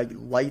little like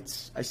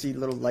lights. I see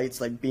little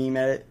lights like beam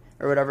at it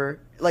or whatever.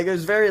 Like it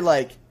was very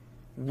like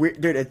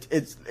weird, dude.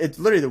 It's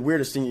literally the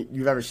weirdest thing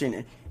you've ever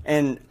seen.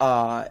 And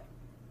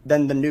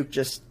then the nuke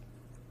just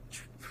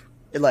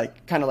it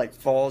like kind of like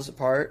falls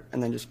apart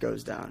and then just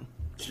goes down.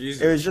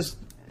 Jesus. It was just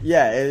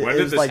yeah. When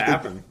did this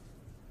happen?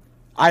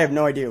 I have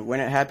no idea when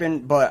it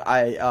happened, but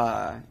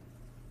I've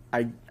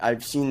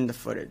seen the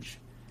footage.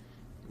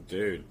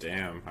 Dude,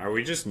 damn. Are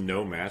we just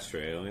no match for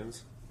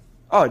aliens?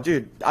 Oh,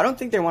 dude, I don't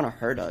think they want to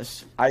hurt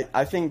us.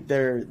 I think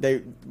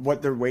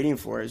what they're waiting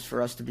for is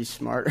for us to be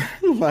smart,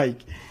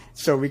 like,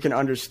 so we can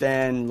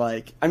understand,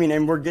 like, I mean,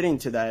 and we're getting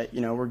to that,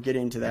 we're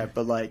getting to that,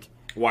 but like,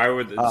 why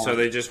would so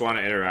they just want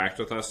to interact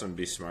with us and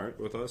be smart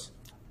with us?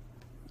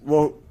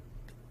 Well,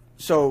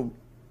 so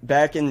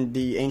back in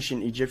the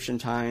ancient Egyptian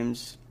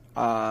times,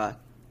 and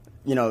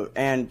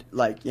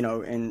like,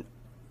 in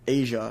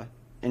Asia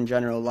in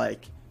general,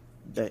 like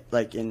that,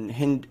 like in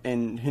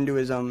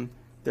Hinduism,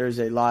 there's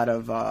a lot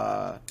of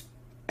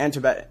and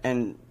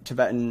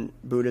Tibetan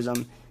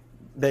Buddhism.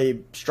 They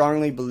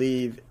strongly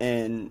believe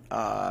in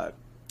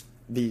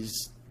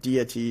these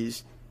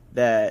deities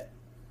that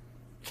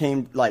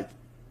came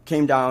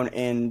down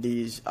in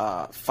these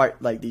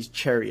these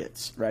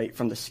chariots, right,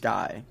 from the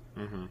sky.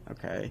 Mm-hmm.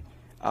 Okay,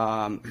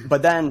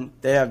 but then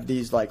they have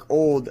these like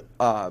old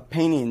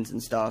paintings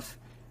and stuff,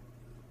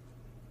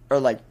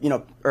 or like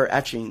or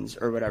etchings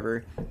or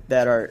whatever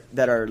that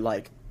are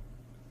like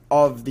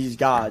of these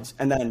gods.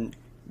 And then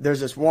there's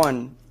this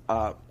one,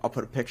 I'll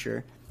put a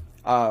picture,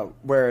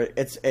 where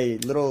it's a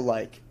little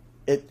like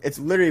it's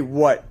literally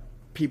what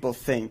people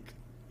think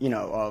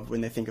of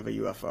when they think of a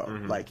UFO.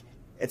 Mm-hmm. Like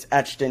it's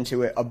etched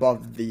into it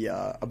above the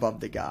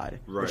god,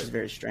 right, which is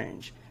very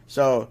strange.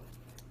 So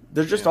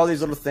there's just all these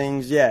little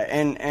things,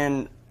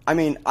 and I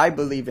mean, I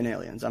believe in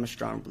aliens. I'm a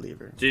strong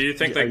believer. Do you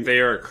think they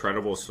are a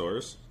credible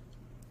source?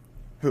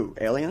 Who,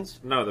 aliens?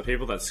 No, the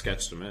people that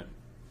sketched them in.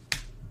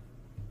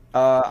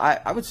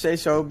 I would say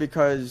so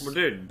because... Well,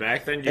 dude,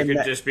 back then you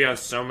could just be on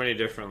so many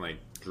different, like,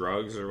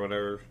 drugs or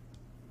whatever.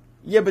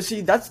 Yeah, but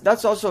see, that's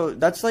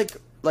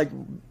like,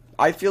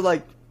 I feel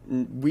like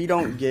we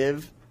don't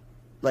give,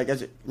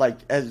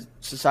 as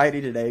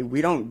society today,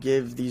 we don't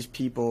give these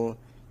people,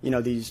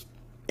 these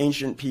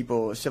ancient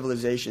people,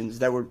 civilizations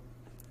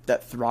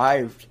that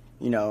thrived,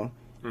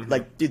 mm-hmm.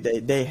 like,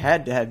 dude, they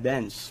had to have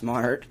been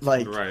smart,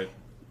 like... Right.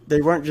 They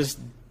weren't just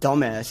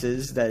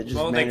dumbasses that just.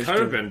 Well, they could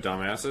have been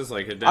dumbasses.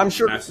 Like it didn't. I'm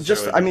sure.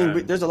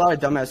 Necessarily There's a lot of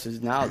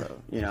dumbasses now,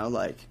 though.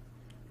 Like.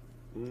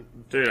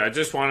 Dude, I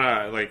just want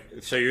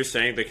to So you're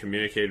saying they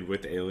communicated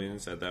with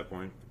aliens at that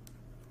point?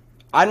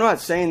 I'm not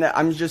saying that.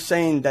 I'm just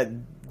saying that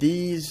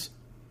these,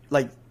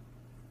 ancient,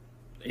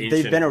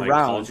 they've been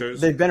around.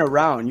 Cultures? They've been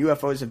around.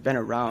 UFOs have been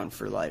around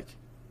for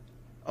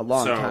a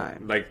long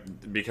time.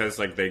 Because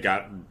they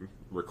got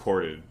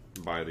recorded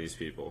by these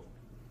people.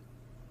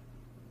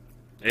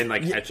 And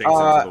etchings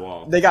into the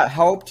wall. They got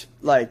helped.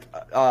 Some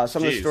of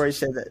the stories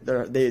say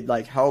that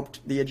they helped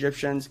the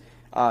Egyptians.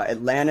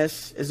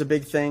 Atlantis is a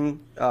big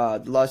thing.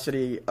 The lost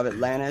city of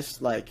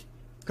Atlantis,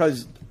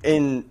 because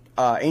in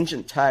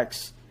ancient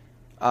texts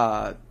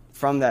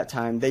from that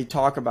time, they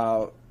talk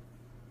about,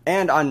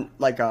 and on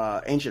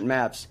ancient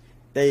maps,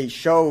 they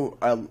show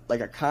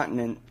a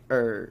continent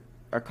or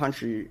a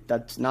country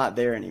that's not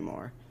there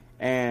anymore,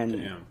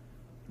 and Damn.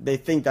 They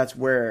think that's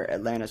where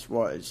Atlantis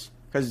was.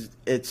 Because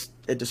it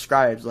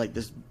describes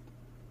this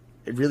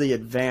really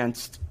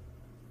advanced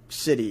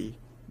city,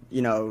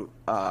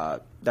 that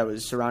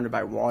was surrounded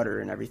by water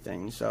and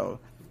everything. So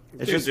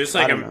it's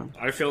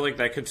I feel like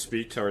that could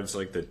speak towards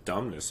the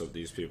dumbness of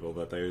these people,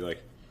 that they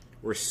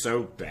were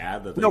so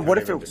bad that they what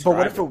if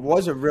it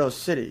was a real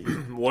city?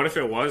 What if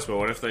it was? But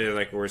what if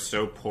they were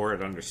so poor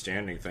at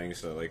understanding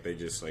things that they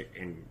just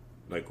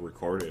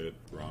recorded it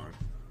wrong,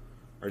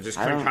 or just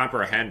couldn't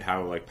comprehend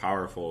how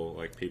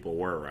powerful people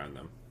were around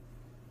them?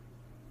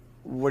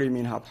 What do you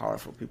mean how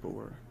powerful people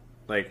were?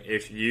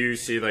 If you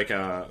see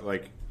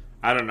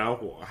I don't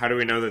know, how do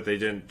we know that they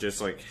didn't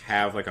just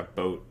have a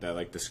boat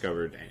that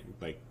discovered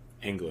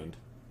England?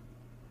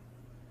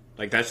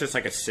 That's just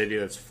a city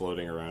that's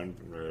floating around,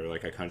 or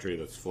a country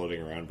that's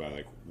floating around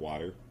by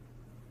water.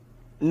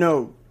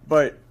 No,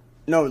 but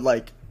no,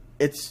 they're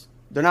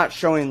not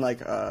showing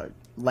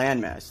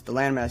landmass. The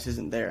landmass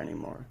isn't there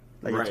anymore.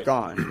 Like right. It's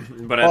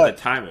gone. But at the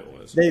time, it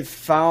was. They've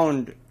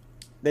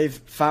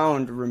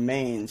found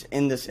remains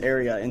in this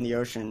area in the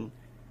ocean.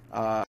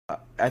 I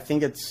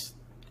think it's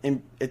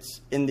in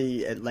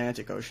the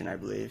Atlantic Ocean, I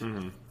believe.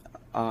 Mm-hmm.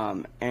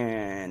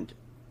 And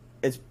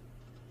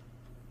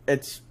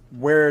it's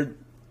where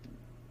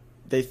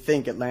they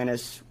think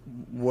Atlantis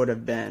would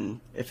have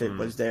been if it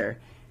was there.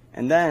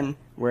 And then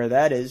where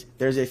that is,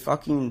 there's a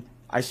fucking,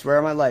 I swear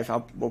on my life,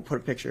 we'll put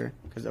a picture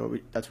because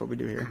that's what we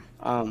do here.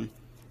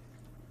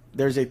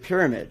 There's a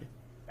pyramid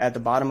at the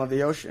bottom of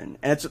the ocean,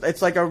 and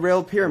it's like a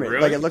real pyramid.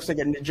 Really? Like it looks like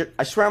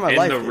I swear on my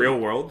life. In the real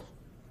world?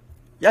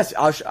 Yes,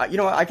 you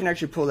know what? I can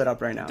actually pull it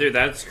up right now. Dude,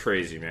 that's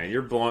crazy, man.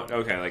 You're blown.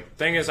 Okay, like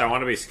thing is, I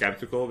want to be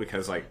skeptical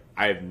because like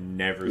I've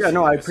never. Yeah, seen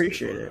no, I this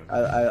appreciate before,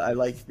 it. I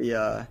like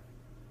the.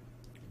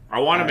 I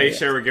want to make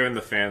sure we're giving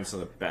the fans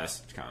the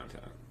best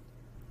content.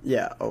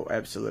 Yeah. Oh,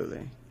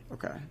 absolutely.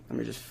 Okay, let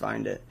me just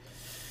find it.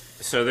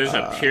 So there's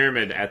a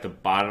pyramid at the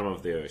bottom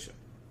of the ocean.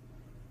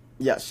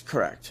 Yes,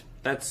 correct.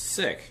 That's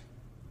sick.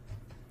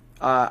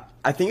 I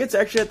think it's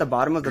actually at the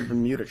bottom of the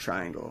Bermuda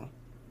Triangle.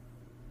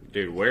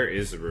 Dude, where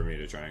is the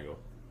Bermuda Triangle?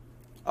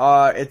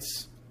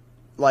 It's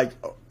like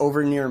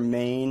over near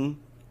Maine,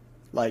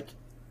 like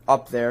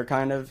up there,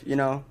 kind of. You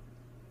know.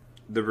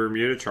 The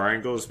Bermuda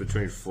Triangle is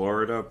between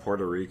Florida,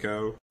 Puerto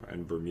Rico,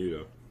 and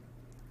Bermuda.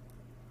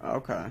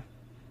 Okay.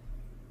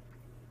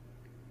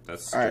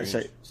 That's strange.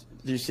 All right. So,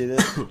 do you see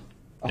this?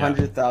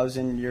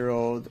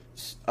 100,000-year-old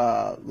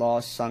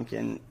lost,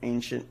 sunken,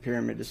 ancient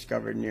pyramid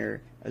discovered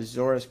near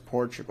Azores,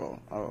 Portugal.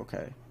 Oh,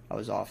 okay. I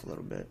was off a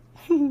little bit.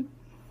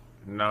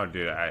 No,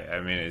 dude. I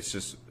mean, it's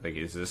just like,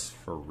 is this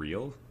for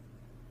real?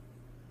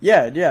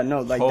 Yeah.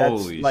 No, like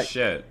holy that's like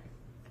shit.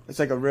 It's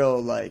like a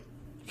real like.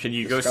 Can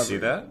you discovery. go see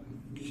that?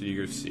 Can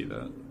you go see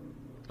that?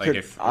 Like,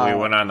 if we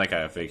went on like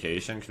a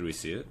vacation, could we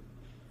see it?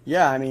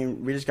 Yeah, I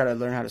mean, we just gotta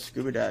learn how to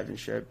scuba dive and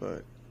shit,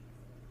 but.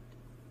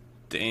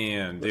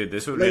 Damn, dude,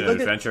 this would be an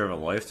adventure of a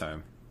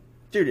lifetime.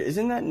 Dude,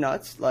 isn't that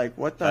nuts? Like,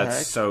 what the heck?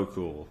 That's so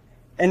cool.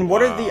 And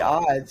what are the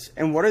odds?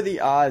 And what are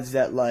the odds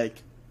that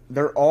like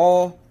they're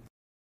all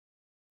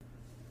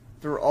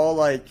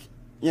like,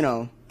 you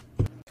know,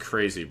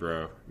 crazy,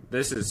 bro.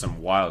 This is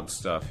some wild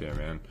stuff here,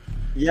 man.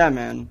 Yeah,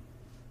 man.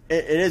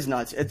 It is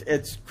nuts.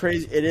 It's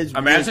crazy. It is.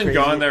 Imagine really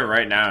going there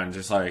right now and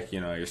just like, you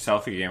know, your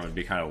selfie game would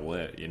be kind of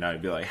lit. You know,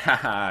 it'd be like,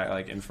 haha,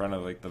 like in front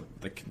of like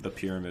the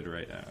pyramid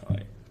right now,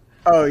 like.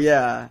 Oh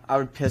yeah, I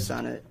would piss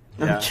on it.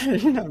 Yeah. I'm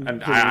kidding, I'm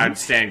and kidding. I'd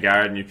stand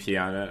guard and you pee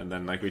on it, and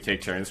then like we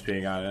take turns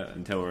peeing on it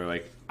until we're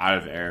like out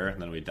of air,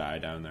 and then we die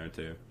down there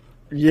too.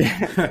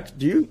 Yeah.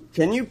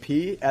 Can you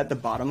pee at the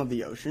bottom of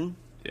the ocean?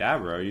 Yeah,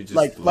 bro. You just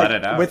like let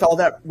it out with all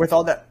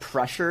that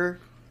pressure,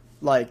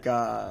 like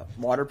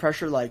water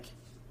pressure. Like,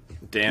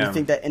 damn. Do you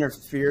think that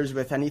interferes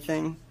with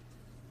anything?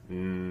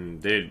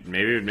 Dude,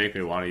 maybe it would make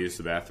me want to use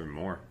the bathroom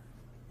more.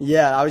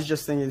 Yeah, I was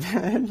just thinking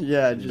that.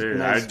 Yeah, just dude,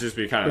 nice, I'd just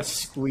be kind of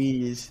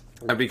squeeze.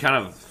 I'd be kind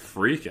of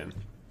freaking.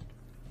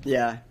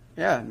 Yeah,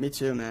 me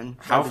too, man.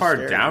 How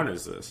far down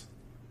is this?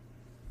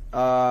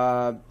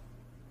 Found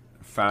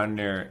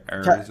near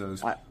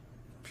Arizona's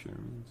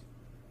pyramids.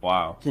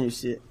 Wow. Can you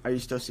see it? Are you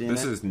still seeing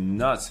this? This is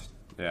nuts.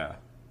 Yeah.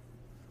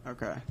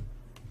 Okay.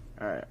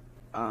 All right.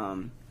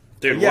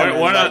 Dude,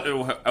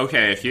 yeah,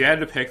 okay, if you had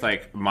to pick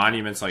like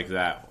monuments like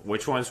that,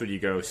 which ones would you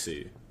go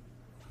see?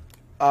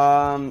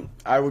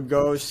 I would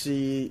go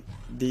see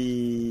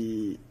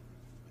the.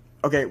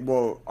 Okay,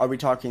 well, are we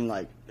talking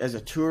like as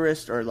a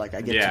tourist or like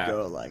I get to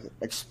go like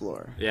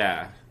explore?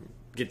 Yeah,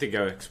 get to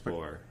go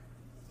explore.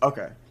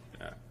 Okay.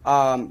 Yeah.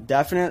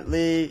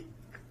 Definitely.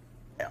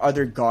 Are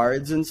there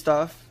guards and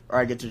stuff, or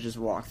I get to just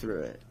walk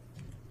through it?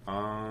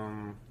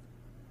 I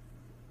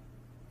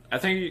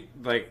think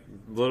like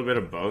a little bit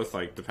of both.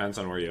 Like depends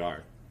on where you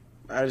are.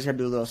 I just gotta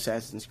do a little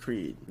Assassin's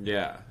Creed.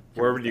 Yeah.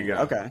 Where would you go?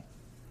 Okay.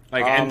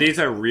 Like, and these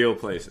are real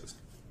places.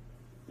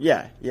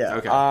 Yeah.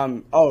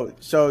 Okay.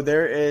 So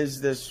there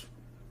is this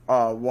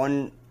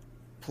one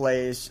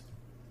place.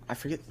 I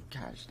forget.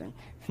 Gosh dang,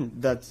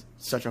 that's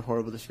such a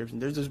horrible description.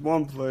 There's this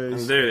one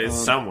place. Dude, it's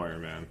somewhere,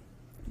 man.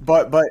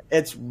 But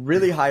it's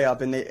really high up,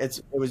 and it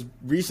was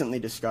recently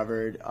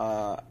discovered.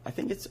 I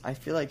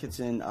feel like it's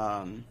in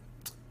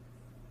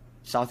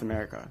South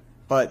America.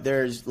 But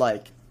there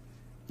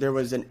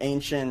was an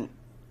ancient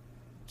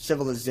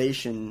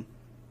civilization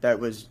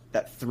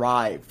that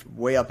thrived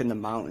way up in the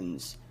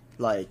mountains,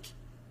 like,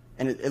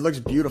 and it looks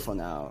beautiful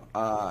now.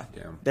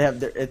 Damn. They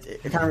have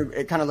it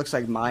kind of looks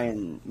like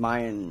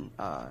Mayan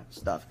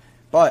stuff,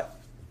 but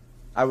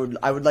I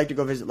would like to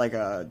go visit like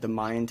the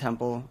Mayan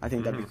temple. I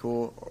think that'd be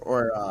cool.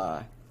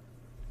 Or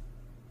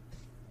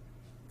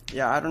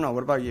yeah, I don't know.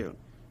 What about you?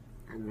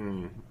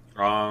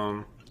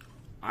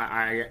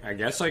 I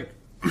guess like,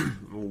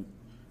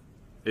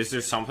 is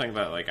there something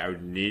that like I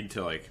would need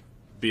to like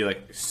be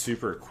like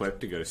super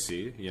equipped to go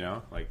see? You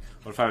know, like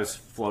what if I was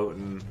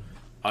floating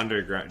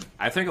underground?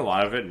 I think a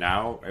lot of it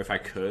now, if I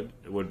could,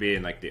 would be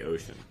in like the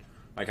ocean.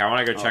 Like I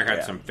want to go check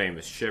out some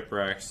famous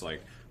shipwrecks.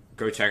 Like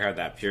go check out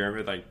that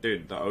pyramid. Like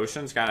dude, the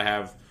ocean's gotta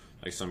have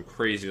like some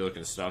crazy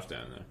looking stuff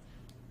down there.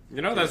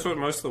 You know, that's what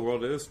most of the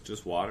world is,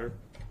 just water.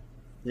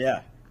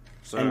 Yeah.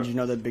 So, and you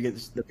know the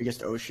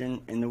biggest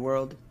ocean in the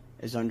world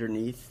is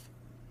underneath,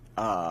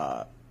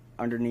 I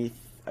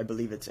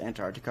believe it's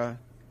Antarctica.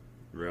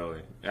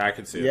 Really? Yeah, I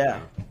can see it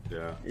Yeah. now.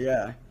 Yeah.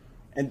 Yeah.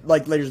 And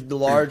like there's the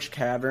large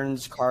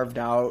caverns carved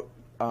out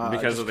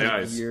Because of the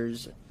ice.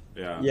 Years.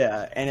 Yeah.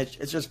 Yeah, and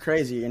it's just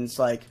crazy, and it's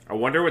like I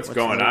wonder what's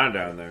going on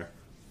down there.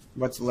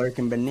 What's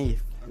lurking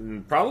beneath?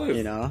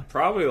 Probably,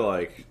 probably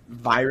like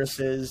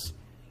viruses,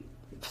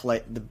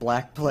 the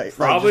black plague.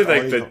 Probably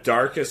like the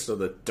darkest of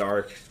the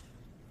dark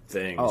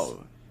things.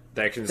 Oh,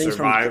 that can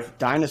survive. From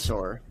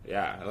dinosaur.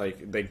 Yeah,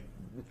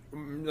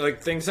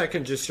 like things that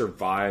can just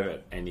survive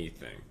at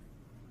anything.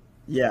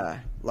 Yeah,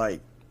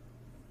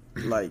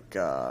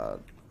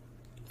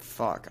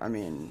 fuck. I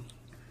mean,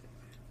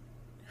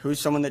 who's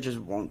someone that just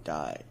won't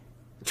die?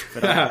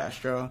 Fidel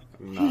Castro?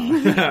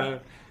 No.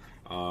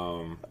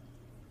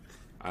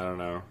 I don't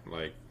know.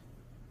 Like,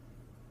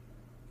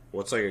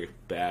 what's like a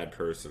bad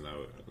person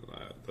though?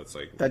 That's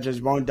like that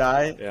just won't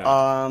die.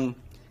 Yeah.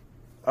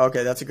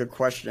 Okay, that's a good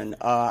question.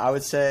 I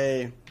would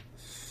say.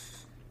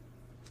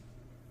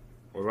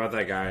 What about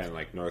that guy in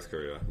like North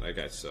Korea? That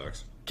guy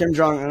sucks. Kim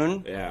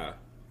Jong-un? Yeah.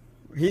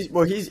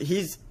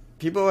 He's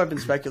people have been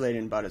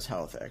speculating about his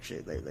health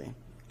actually lately.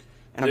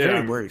 And I'm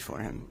very worried for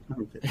him.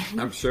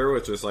 I'm sure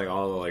with just like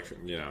all the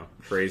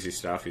crazy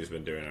stuff he's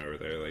been doing over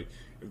there. Like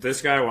if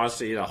this guy wants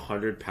to eat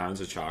 100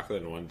 pounds of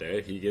chocolate in one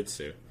day, he gets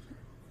to.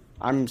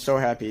 I'm so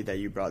happy that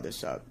you brought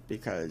this up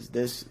because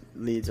this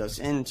leads us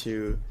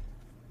into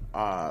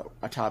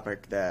a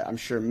topic that I'm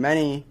sure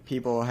many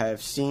people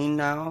have seen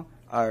now,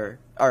 or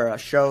a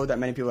show that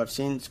many people have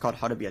seen. It's called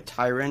How to Be a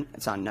Tyrant.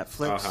 It's on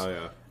Netflix.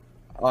 Oh,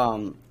 hell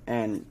yeah.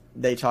 And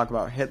they talk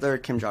about Hitler,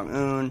 Kim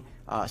Jong-un,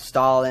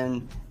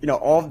 Stalin,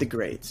 all of the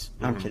greats.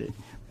 Mm-hmm. I'm kidding.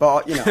 But,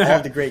 all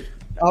of the great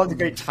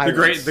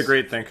tyrants. The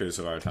great thinkers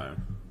of our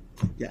time.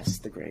 Yes,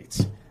 the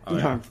greats. Oh,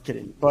 yeah. I'm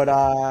kidding. But,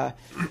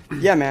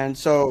 yeah, man,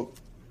 so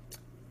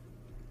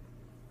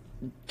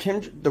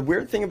the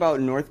weird thing about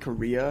North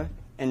Korea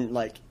and,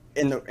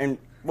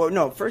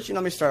 first,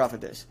 let me start off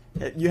with this.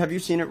 Have you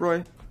seen it,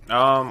 Roy?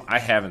 I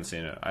haven't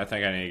seen it. I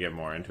think I need to get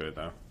more into it,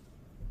 though.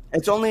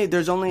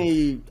 There's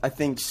only, I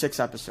think, 6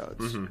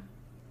 episodes. Mm-hmm.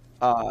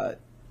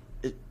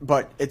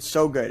 But it's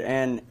so good.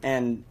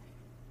 And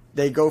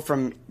they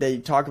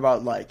talk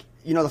about,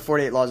 the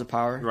 48 Laws of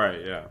Power?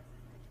 Right, yeah.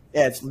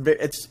 Yeah, it's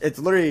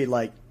literally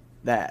like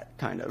that,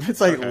 kind of.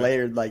 It's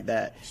layered like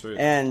that. Sweet.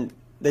 And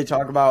they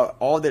talk about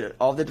all the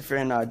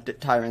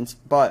different tyrants,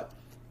 but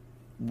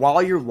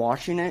while you're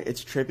watching it,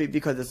 it's trippy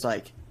because it's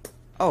like,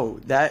 oh,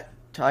 that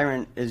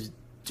tyrant is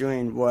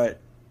doing what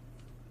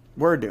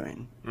we're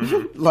doing.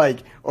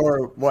 Mm-hmm.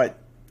 Or what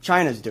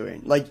China's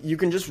doing. You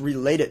can just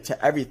relate it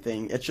to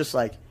everything. It's just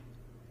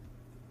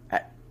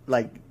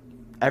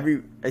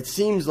it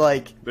seems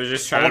like they're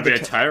just trying to be a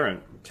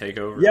tyrant, take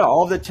over. Yeah,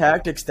 all the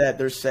tactics that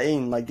they're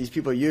saying, these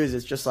people use,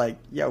 it's just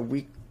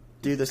we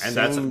do the same.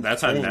 And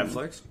that's on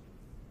Netflix.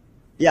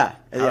 Yeah,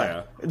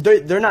 yeah.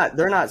 They're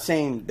not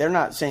saying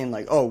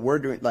oh we're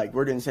doing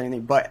the same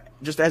thing, but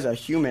just as a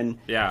human,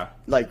 yeah,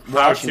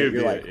 watching it,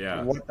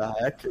 you're what the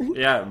heck?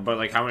 Yeah,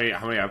 but how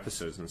many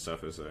episodes and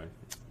stuff is there?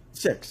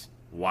 6.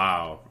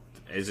 Wow,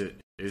 is it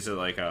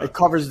like a? It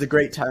covers the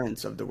great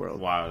tyrants of the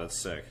world. Wow, that's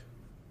sick.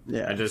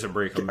 Yeah, and does it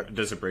break them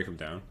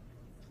down?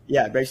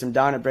 Yeah, it breaks them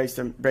down. It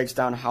breaks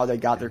down how they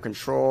got their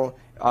control,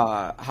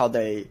 how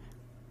they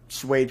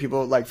swayed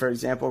people. For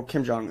example,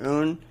 Kim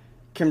Jong-il.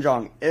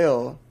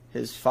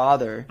 His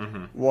father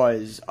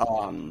was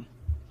I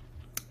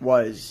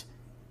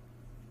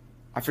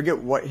forget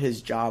what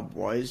his job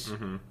was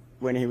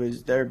when he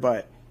was there,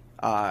 but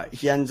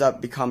he ends up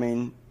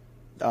becoming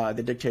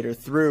the dictator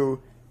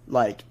through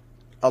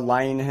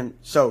aligning him.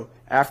 So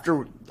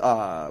after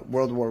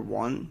World War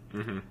I,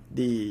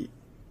 the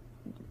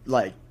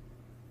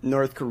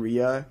North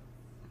Korea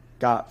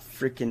got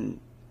freaking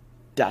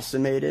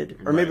decimated,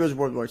 or maybe it was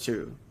World War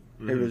II.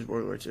 Maybe it was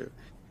World War II.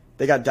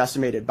 They got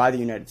decimated by the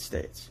United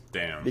States.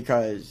 Damn.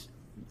 Because,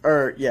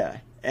 by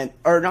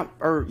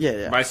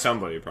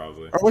somebody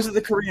probably. Or was it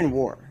the Korean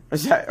War?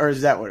 Is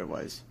that what it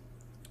was?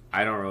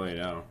 I don't really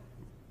know.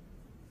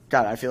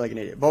 God, I feel like an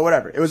idiot. But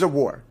whatever. It was a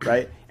war,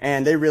 right?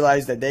 And they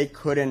realized that they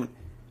couldn't,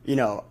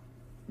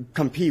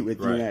 compete with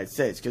the United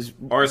States because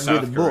or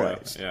South the Korea.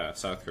 Boys. Yeah,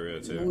 South Korea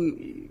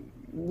too.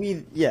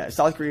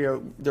 South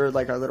Korea. They're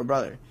like our little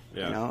brother.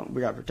 Yeah.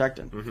 We gotta protect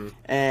him.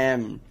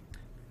 And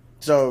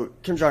so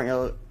Kim Jong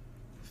Il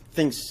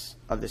thinks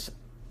of this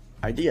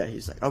idea.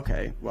 He's like,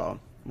 okay,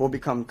 well, we'll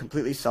become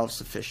completely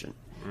self-sufficient.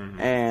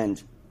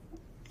 And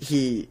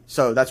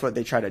so that's what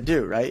they try to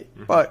do, right?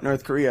 But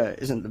North Korea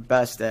isn't the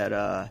best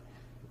at,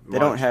 they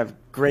don't have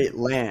great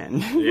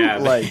land. Yeah,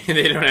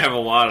 they don't have a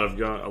lot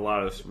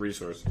of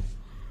resources.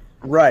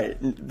 Right.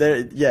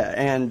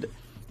 And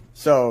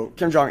so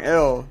Kim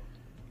Jong-il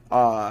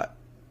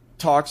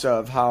talks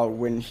of how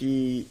when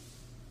he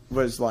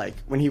was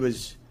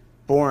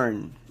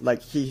born,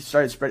 he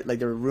started spreading,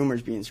 there were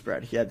rumors being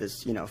spread. He had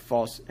this,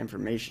 false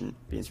information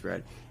being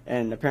spread.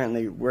 And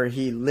apparently where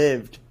he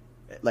lived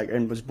like,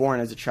 and was born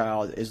as a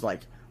child is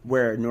like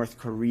where North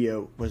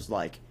Korea was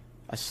like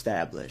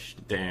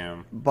established.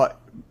 Damn. But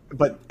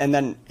and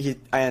then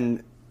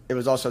it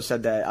was also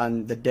said that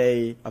on the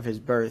day of his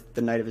birth,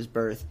 the night of his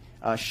birth,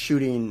 a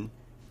shooting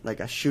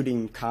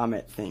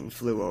comet thing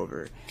flew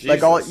over.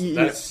 Jesus,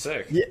 that's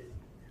sick. Yeah,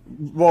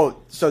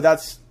 well, so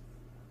that's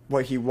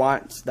what he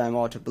wants them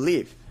all to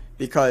believe,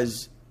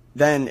 because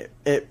then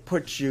it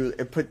puts you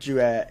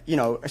at, you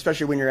know,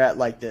 especially when you're at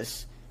like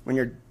this, when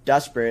you're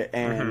desperate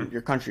and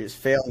your country is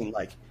failing,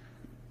 like,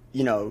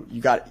 you know,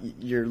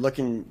 your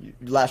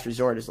last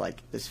resort is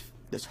like this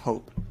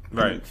hope,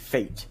 right? And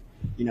fate,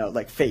 you know,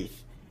 like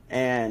faith.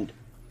 And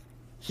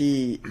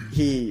he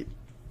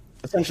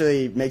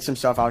essentially makes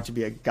himself out to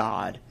be a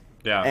god.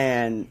 Yeah.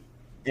 And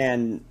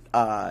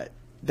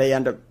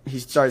he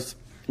starts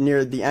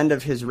near the end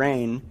of his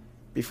reign,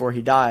 before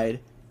he died,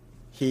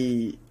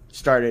 he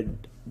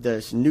started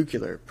this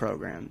nuclear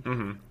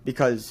program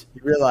because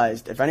he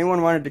realized if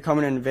anyone wanted to come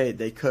in and invade,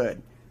 they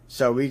could.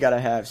 So we got to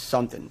have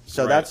something.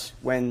 So that's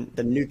when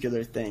the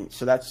nuclear thing.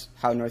 So that's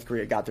how North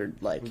Korea got their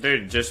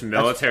Dude, just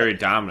military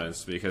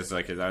dominance, because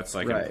like that's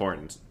like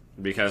important,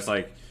 because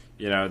like,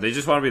 you know, they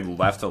just want to be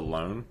left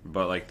alone,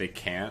 but like they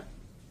can't,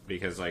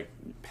 because like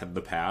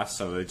the past.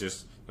 So they're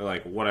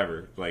like,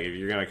 whatever. Like, if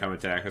you're gonna come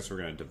attack us, we're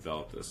gonna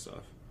develop this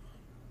stuff.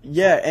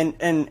 Yeah, and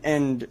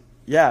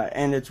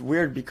it's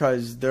weird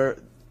because they're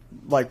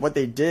like, what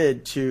they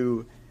did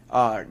to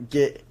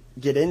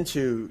get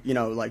into, you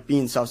know, like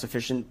being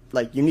self-sufficient,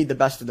 like you need the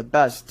best of the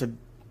best to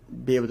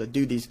be able to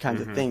do these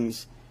kinds of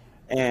things,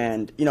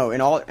 and, you know,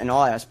 in all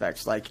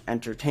aspects, like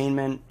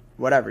entertainment,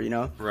 whatever, you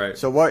know. Right.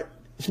 So what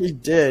he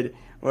did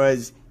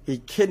was he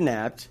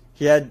kidnapped.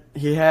 He had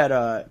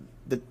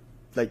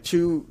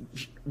two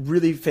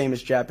really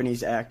famous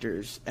Japanese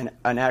actors, and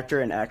an actor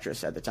and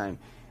actress at the time,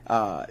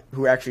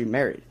 who were actually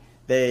married.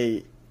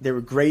 They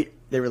were great.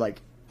 They were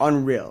like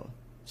unreal.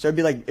 So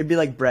it'd be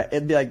like Brad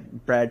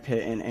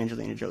Pitt and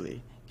Angelina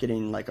Jolie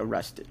getting like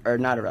arrested, or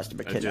not arrested,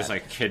 but kidnapped. Just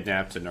like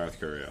kidnapped to North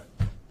Korea.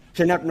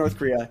 Kidnapped North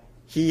Korea.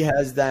 He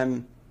has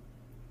them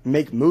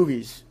make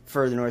movies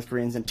for the North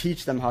Koreans and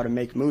teach them how to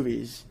make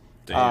movies.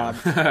 Damn.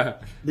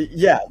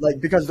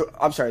 Because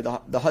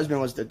the husband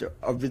was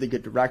a really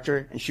good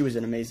director, and she was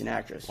an amazing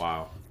actress.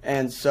 Wow.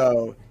 And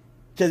so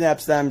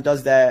kidnaps them,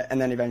 does that, and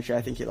then eventually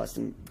I think he lets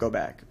them go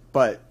back.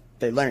 But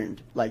they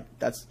learned, like,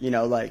 that's, you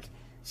know, like,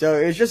 so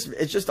it's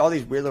just all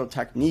these weird little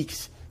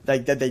techniques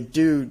like that they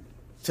do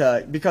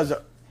because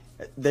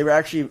they were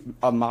actually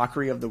a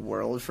mockery of the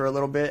world for a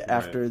little bit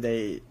after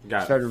they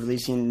started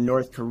releasing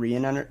North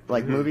Korean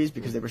movies,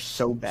 because they were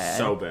so bad.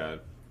 So bad.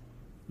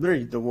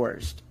 Literally the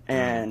worst.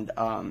 And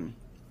but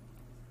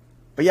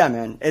yeah,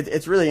 man,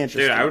 it's really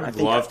interesting. Dude, I would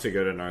love to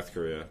go to North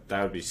Korea.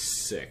 That would be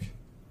sick.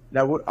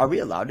 Are we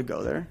allowed to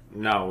go there?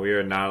 No, we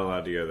are not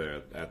allowed to go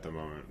there at the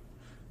moment.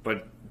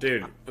 But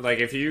dude, like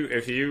if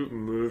you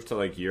moved to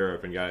like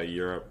Europe and got a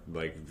Europe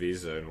like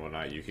visa and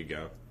whatnot, you could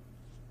go.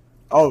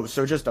 Oh,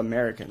 so just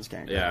Americans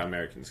can't go? Yeah,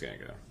 Americans can't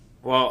go.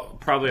 Well,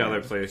 probably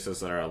other places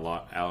that are a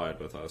lot allied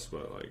with us,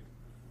 but like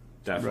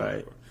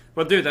definitely. Right.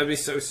 But dude, that'd be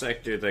so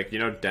sick, dude. Like, you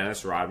know,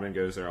 Dennis Rodman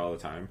goes there all the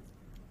time.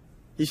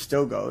 He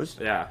still goes?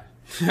 Yeah.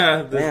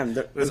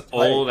 this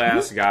old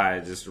ass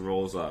guy just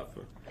rolls up.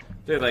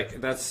 Dude,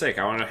 like, that's sick.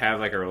 I want to have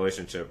like a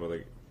relationship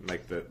with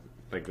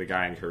the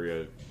guy in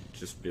Korea.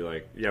 Just be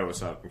like, yeah,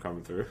 what's up? I'm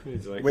coming through.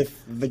 He's like,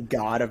 with the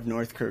god of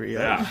North Korea.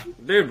 Yeah,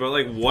 dude. But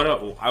like,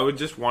 I would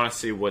just want to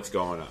see what's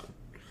going on.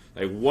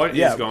 Like, what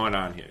is going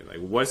on here? Like,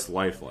 what's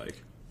life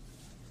like?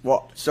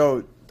 Well,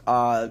 so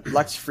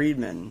Lex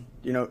Friedman,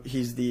 you know,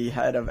 he's the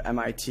head of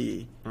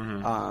MIT.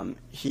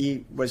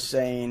 He was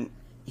saying,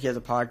 he has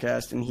a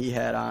podcast, and he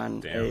had on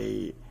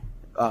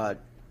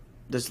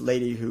this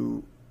lady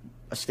who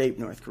escaped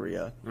North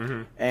Korea,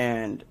 but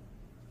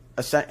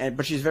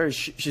she's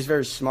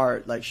very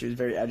smart. Like, she was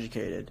very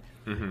educated,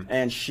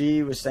 and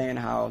she was saying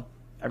how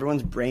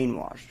everyone's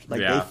brainwashed. Like,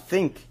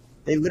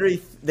 they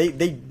literally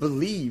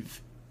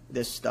believe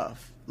this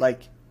stuff.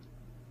 Like,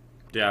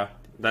 yeah,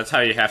 that's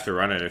how you have to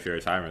run it if you're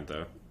a tyrant,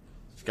 though.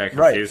 It's got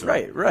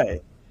confusing.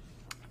 Right.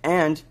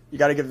 And you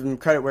got to give them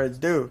credit where it's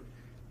due.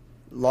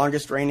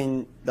 Longest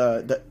reigning,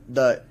 the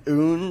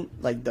Un,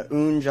 like the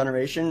Un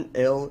generation,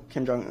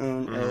 Kim Jong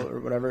Un, or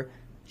whatever.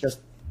 Just,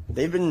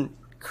 they've been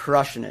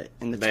crushing it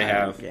in the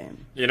tyrant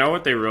game. You know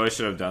what they really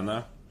should have done,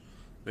 though?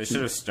 They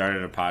should have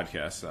started a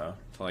podcast, though,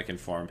 to like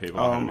inform people.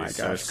 Oh my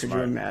gosh, could you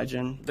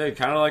imagine? They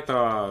kind of like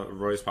the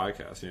Roy's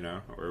podcast, you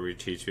know, where we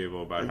teach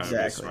people about how to be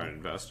a smart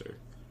investor.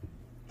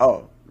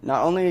 Oh,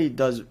 not only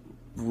does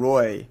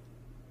Roy,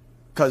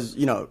 because,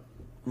 you know,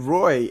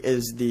 Roy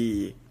is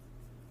the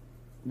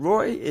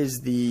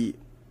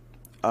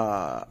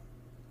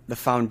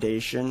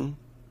foundation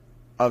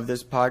of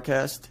this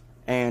podcast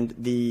and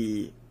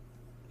the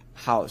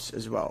house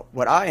as well.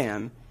 What I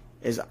am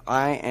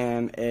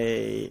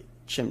a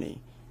chimney,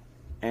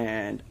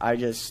 and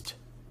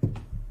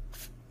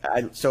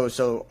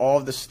so all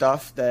of the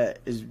stuff that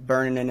is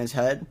burning in his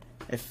head,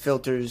 it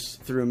filters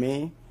through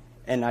me,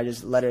 and I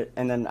just let it,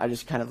 and then I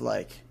just kind of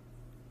like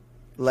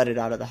let it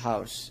out of the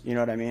house. You know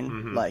what I mean?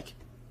 Mm-hmm. Like,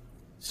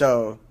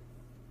 so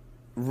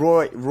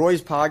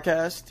Roy's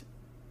podcast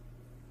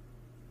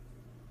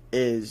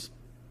is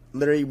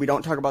literally, we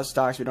don't talk about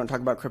stocks, we don't talk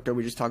about crypto,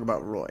 we just talk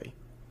about Roy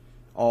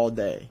all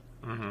day.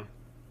 Mm-hmm.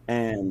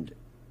 And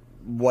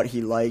what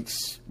he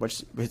likes,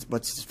 what's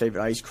his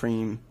favorite ice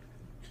cream.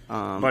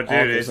 But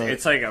dude,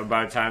 it's like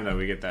about time that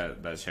we get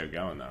that show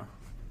going though.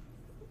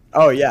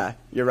 Oh yeah,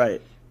 you're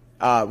right.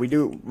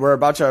 We're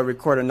about to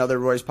record another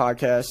Roy's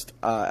podcast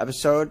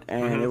episode,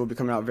 and mm-hmm. it will be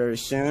coming out very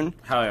soon.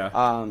 Hell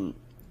yeah.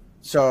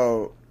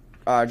 So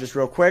just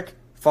real quick,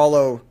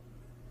 follow,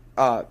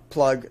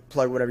 plug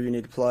whatever you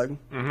need to plug.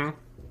 Mm-hmm.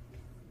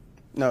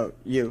 No,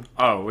 you.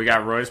 Oh, we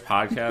got Roy's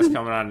podcast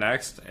coming on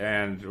next,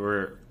 and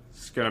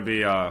it's going to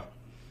be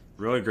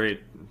really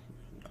great.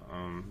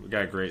 We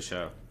got a great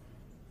show.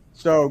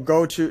 So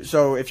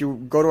if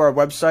you go to our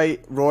website,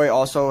 Roy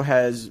also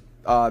has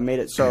made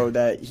it so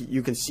that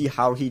you can see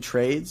how he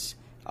trades,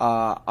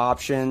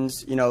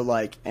 options,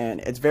 and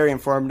it's very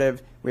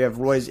informative. We have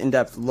Roy's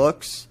in-depth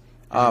looks,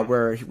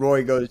 where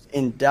Roy goes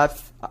in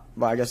depth.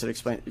 Well, I guess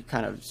it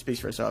kind of speaks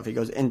for itself. He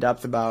goes in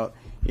depth about,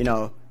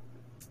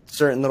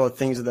 certain little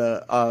things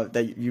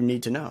that you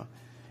need to know.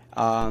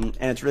 And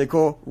it's really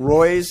cool.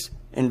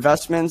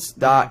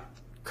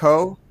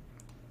 RoysInvestments.co,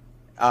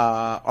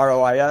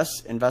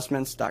 ROIS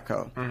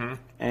investments.co. Mm-hmm.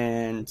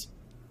 And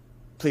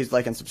please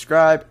like and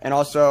subscribe. And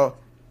also,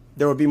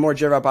 there will be more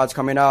JRobots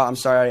coming out. I'm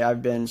sorry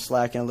I've been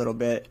slacking a little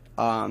bit,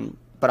 but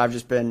I've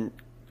just been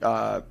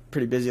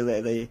pretty busy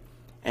lately.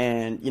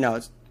 And,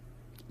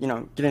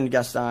 getting a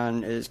guest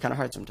on is kind of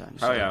hard sometimes.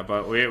 So. Oh, yeah,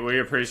 but I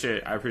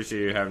appreciate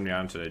you having me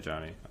on today,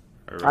 Johnny.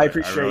 I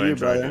appreciate you,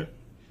 brother. It.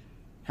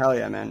 Hell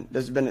yeah, man.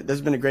 This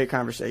has been a great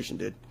conversation,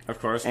 dude. Of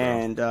course, bro.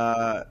 And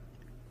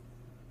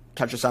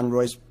catch us on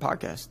Roy's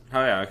podcast.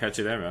 Hell yeah, I'll catch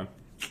you there, man.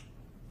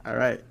 All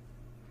right.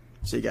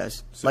 See you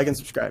guys. Like and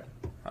subscribe.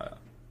 Hell yeah.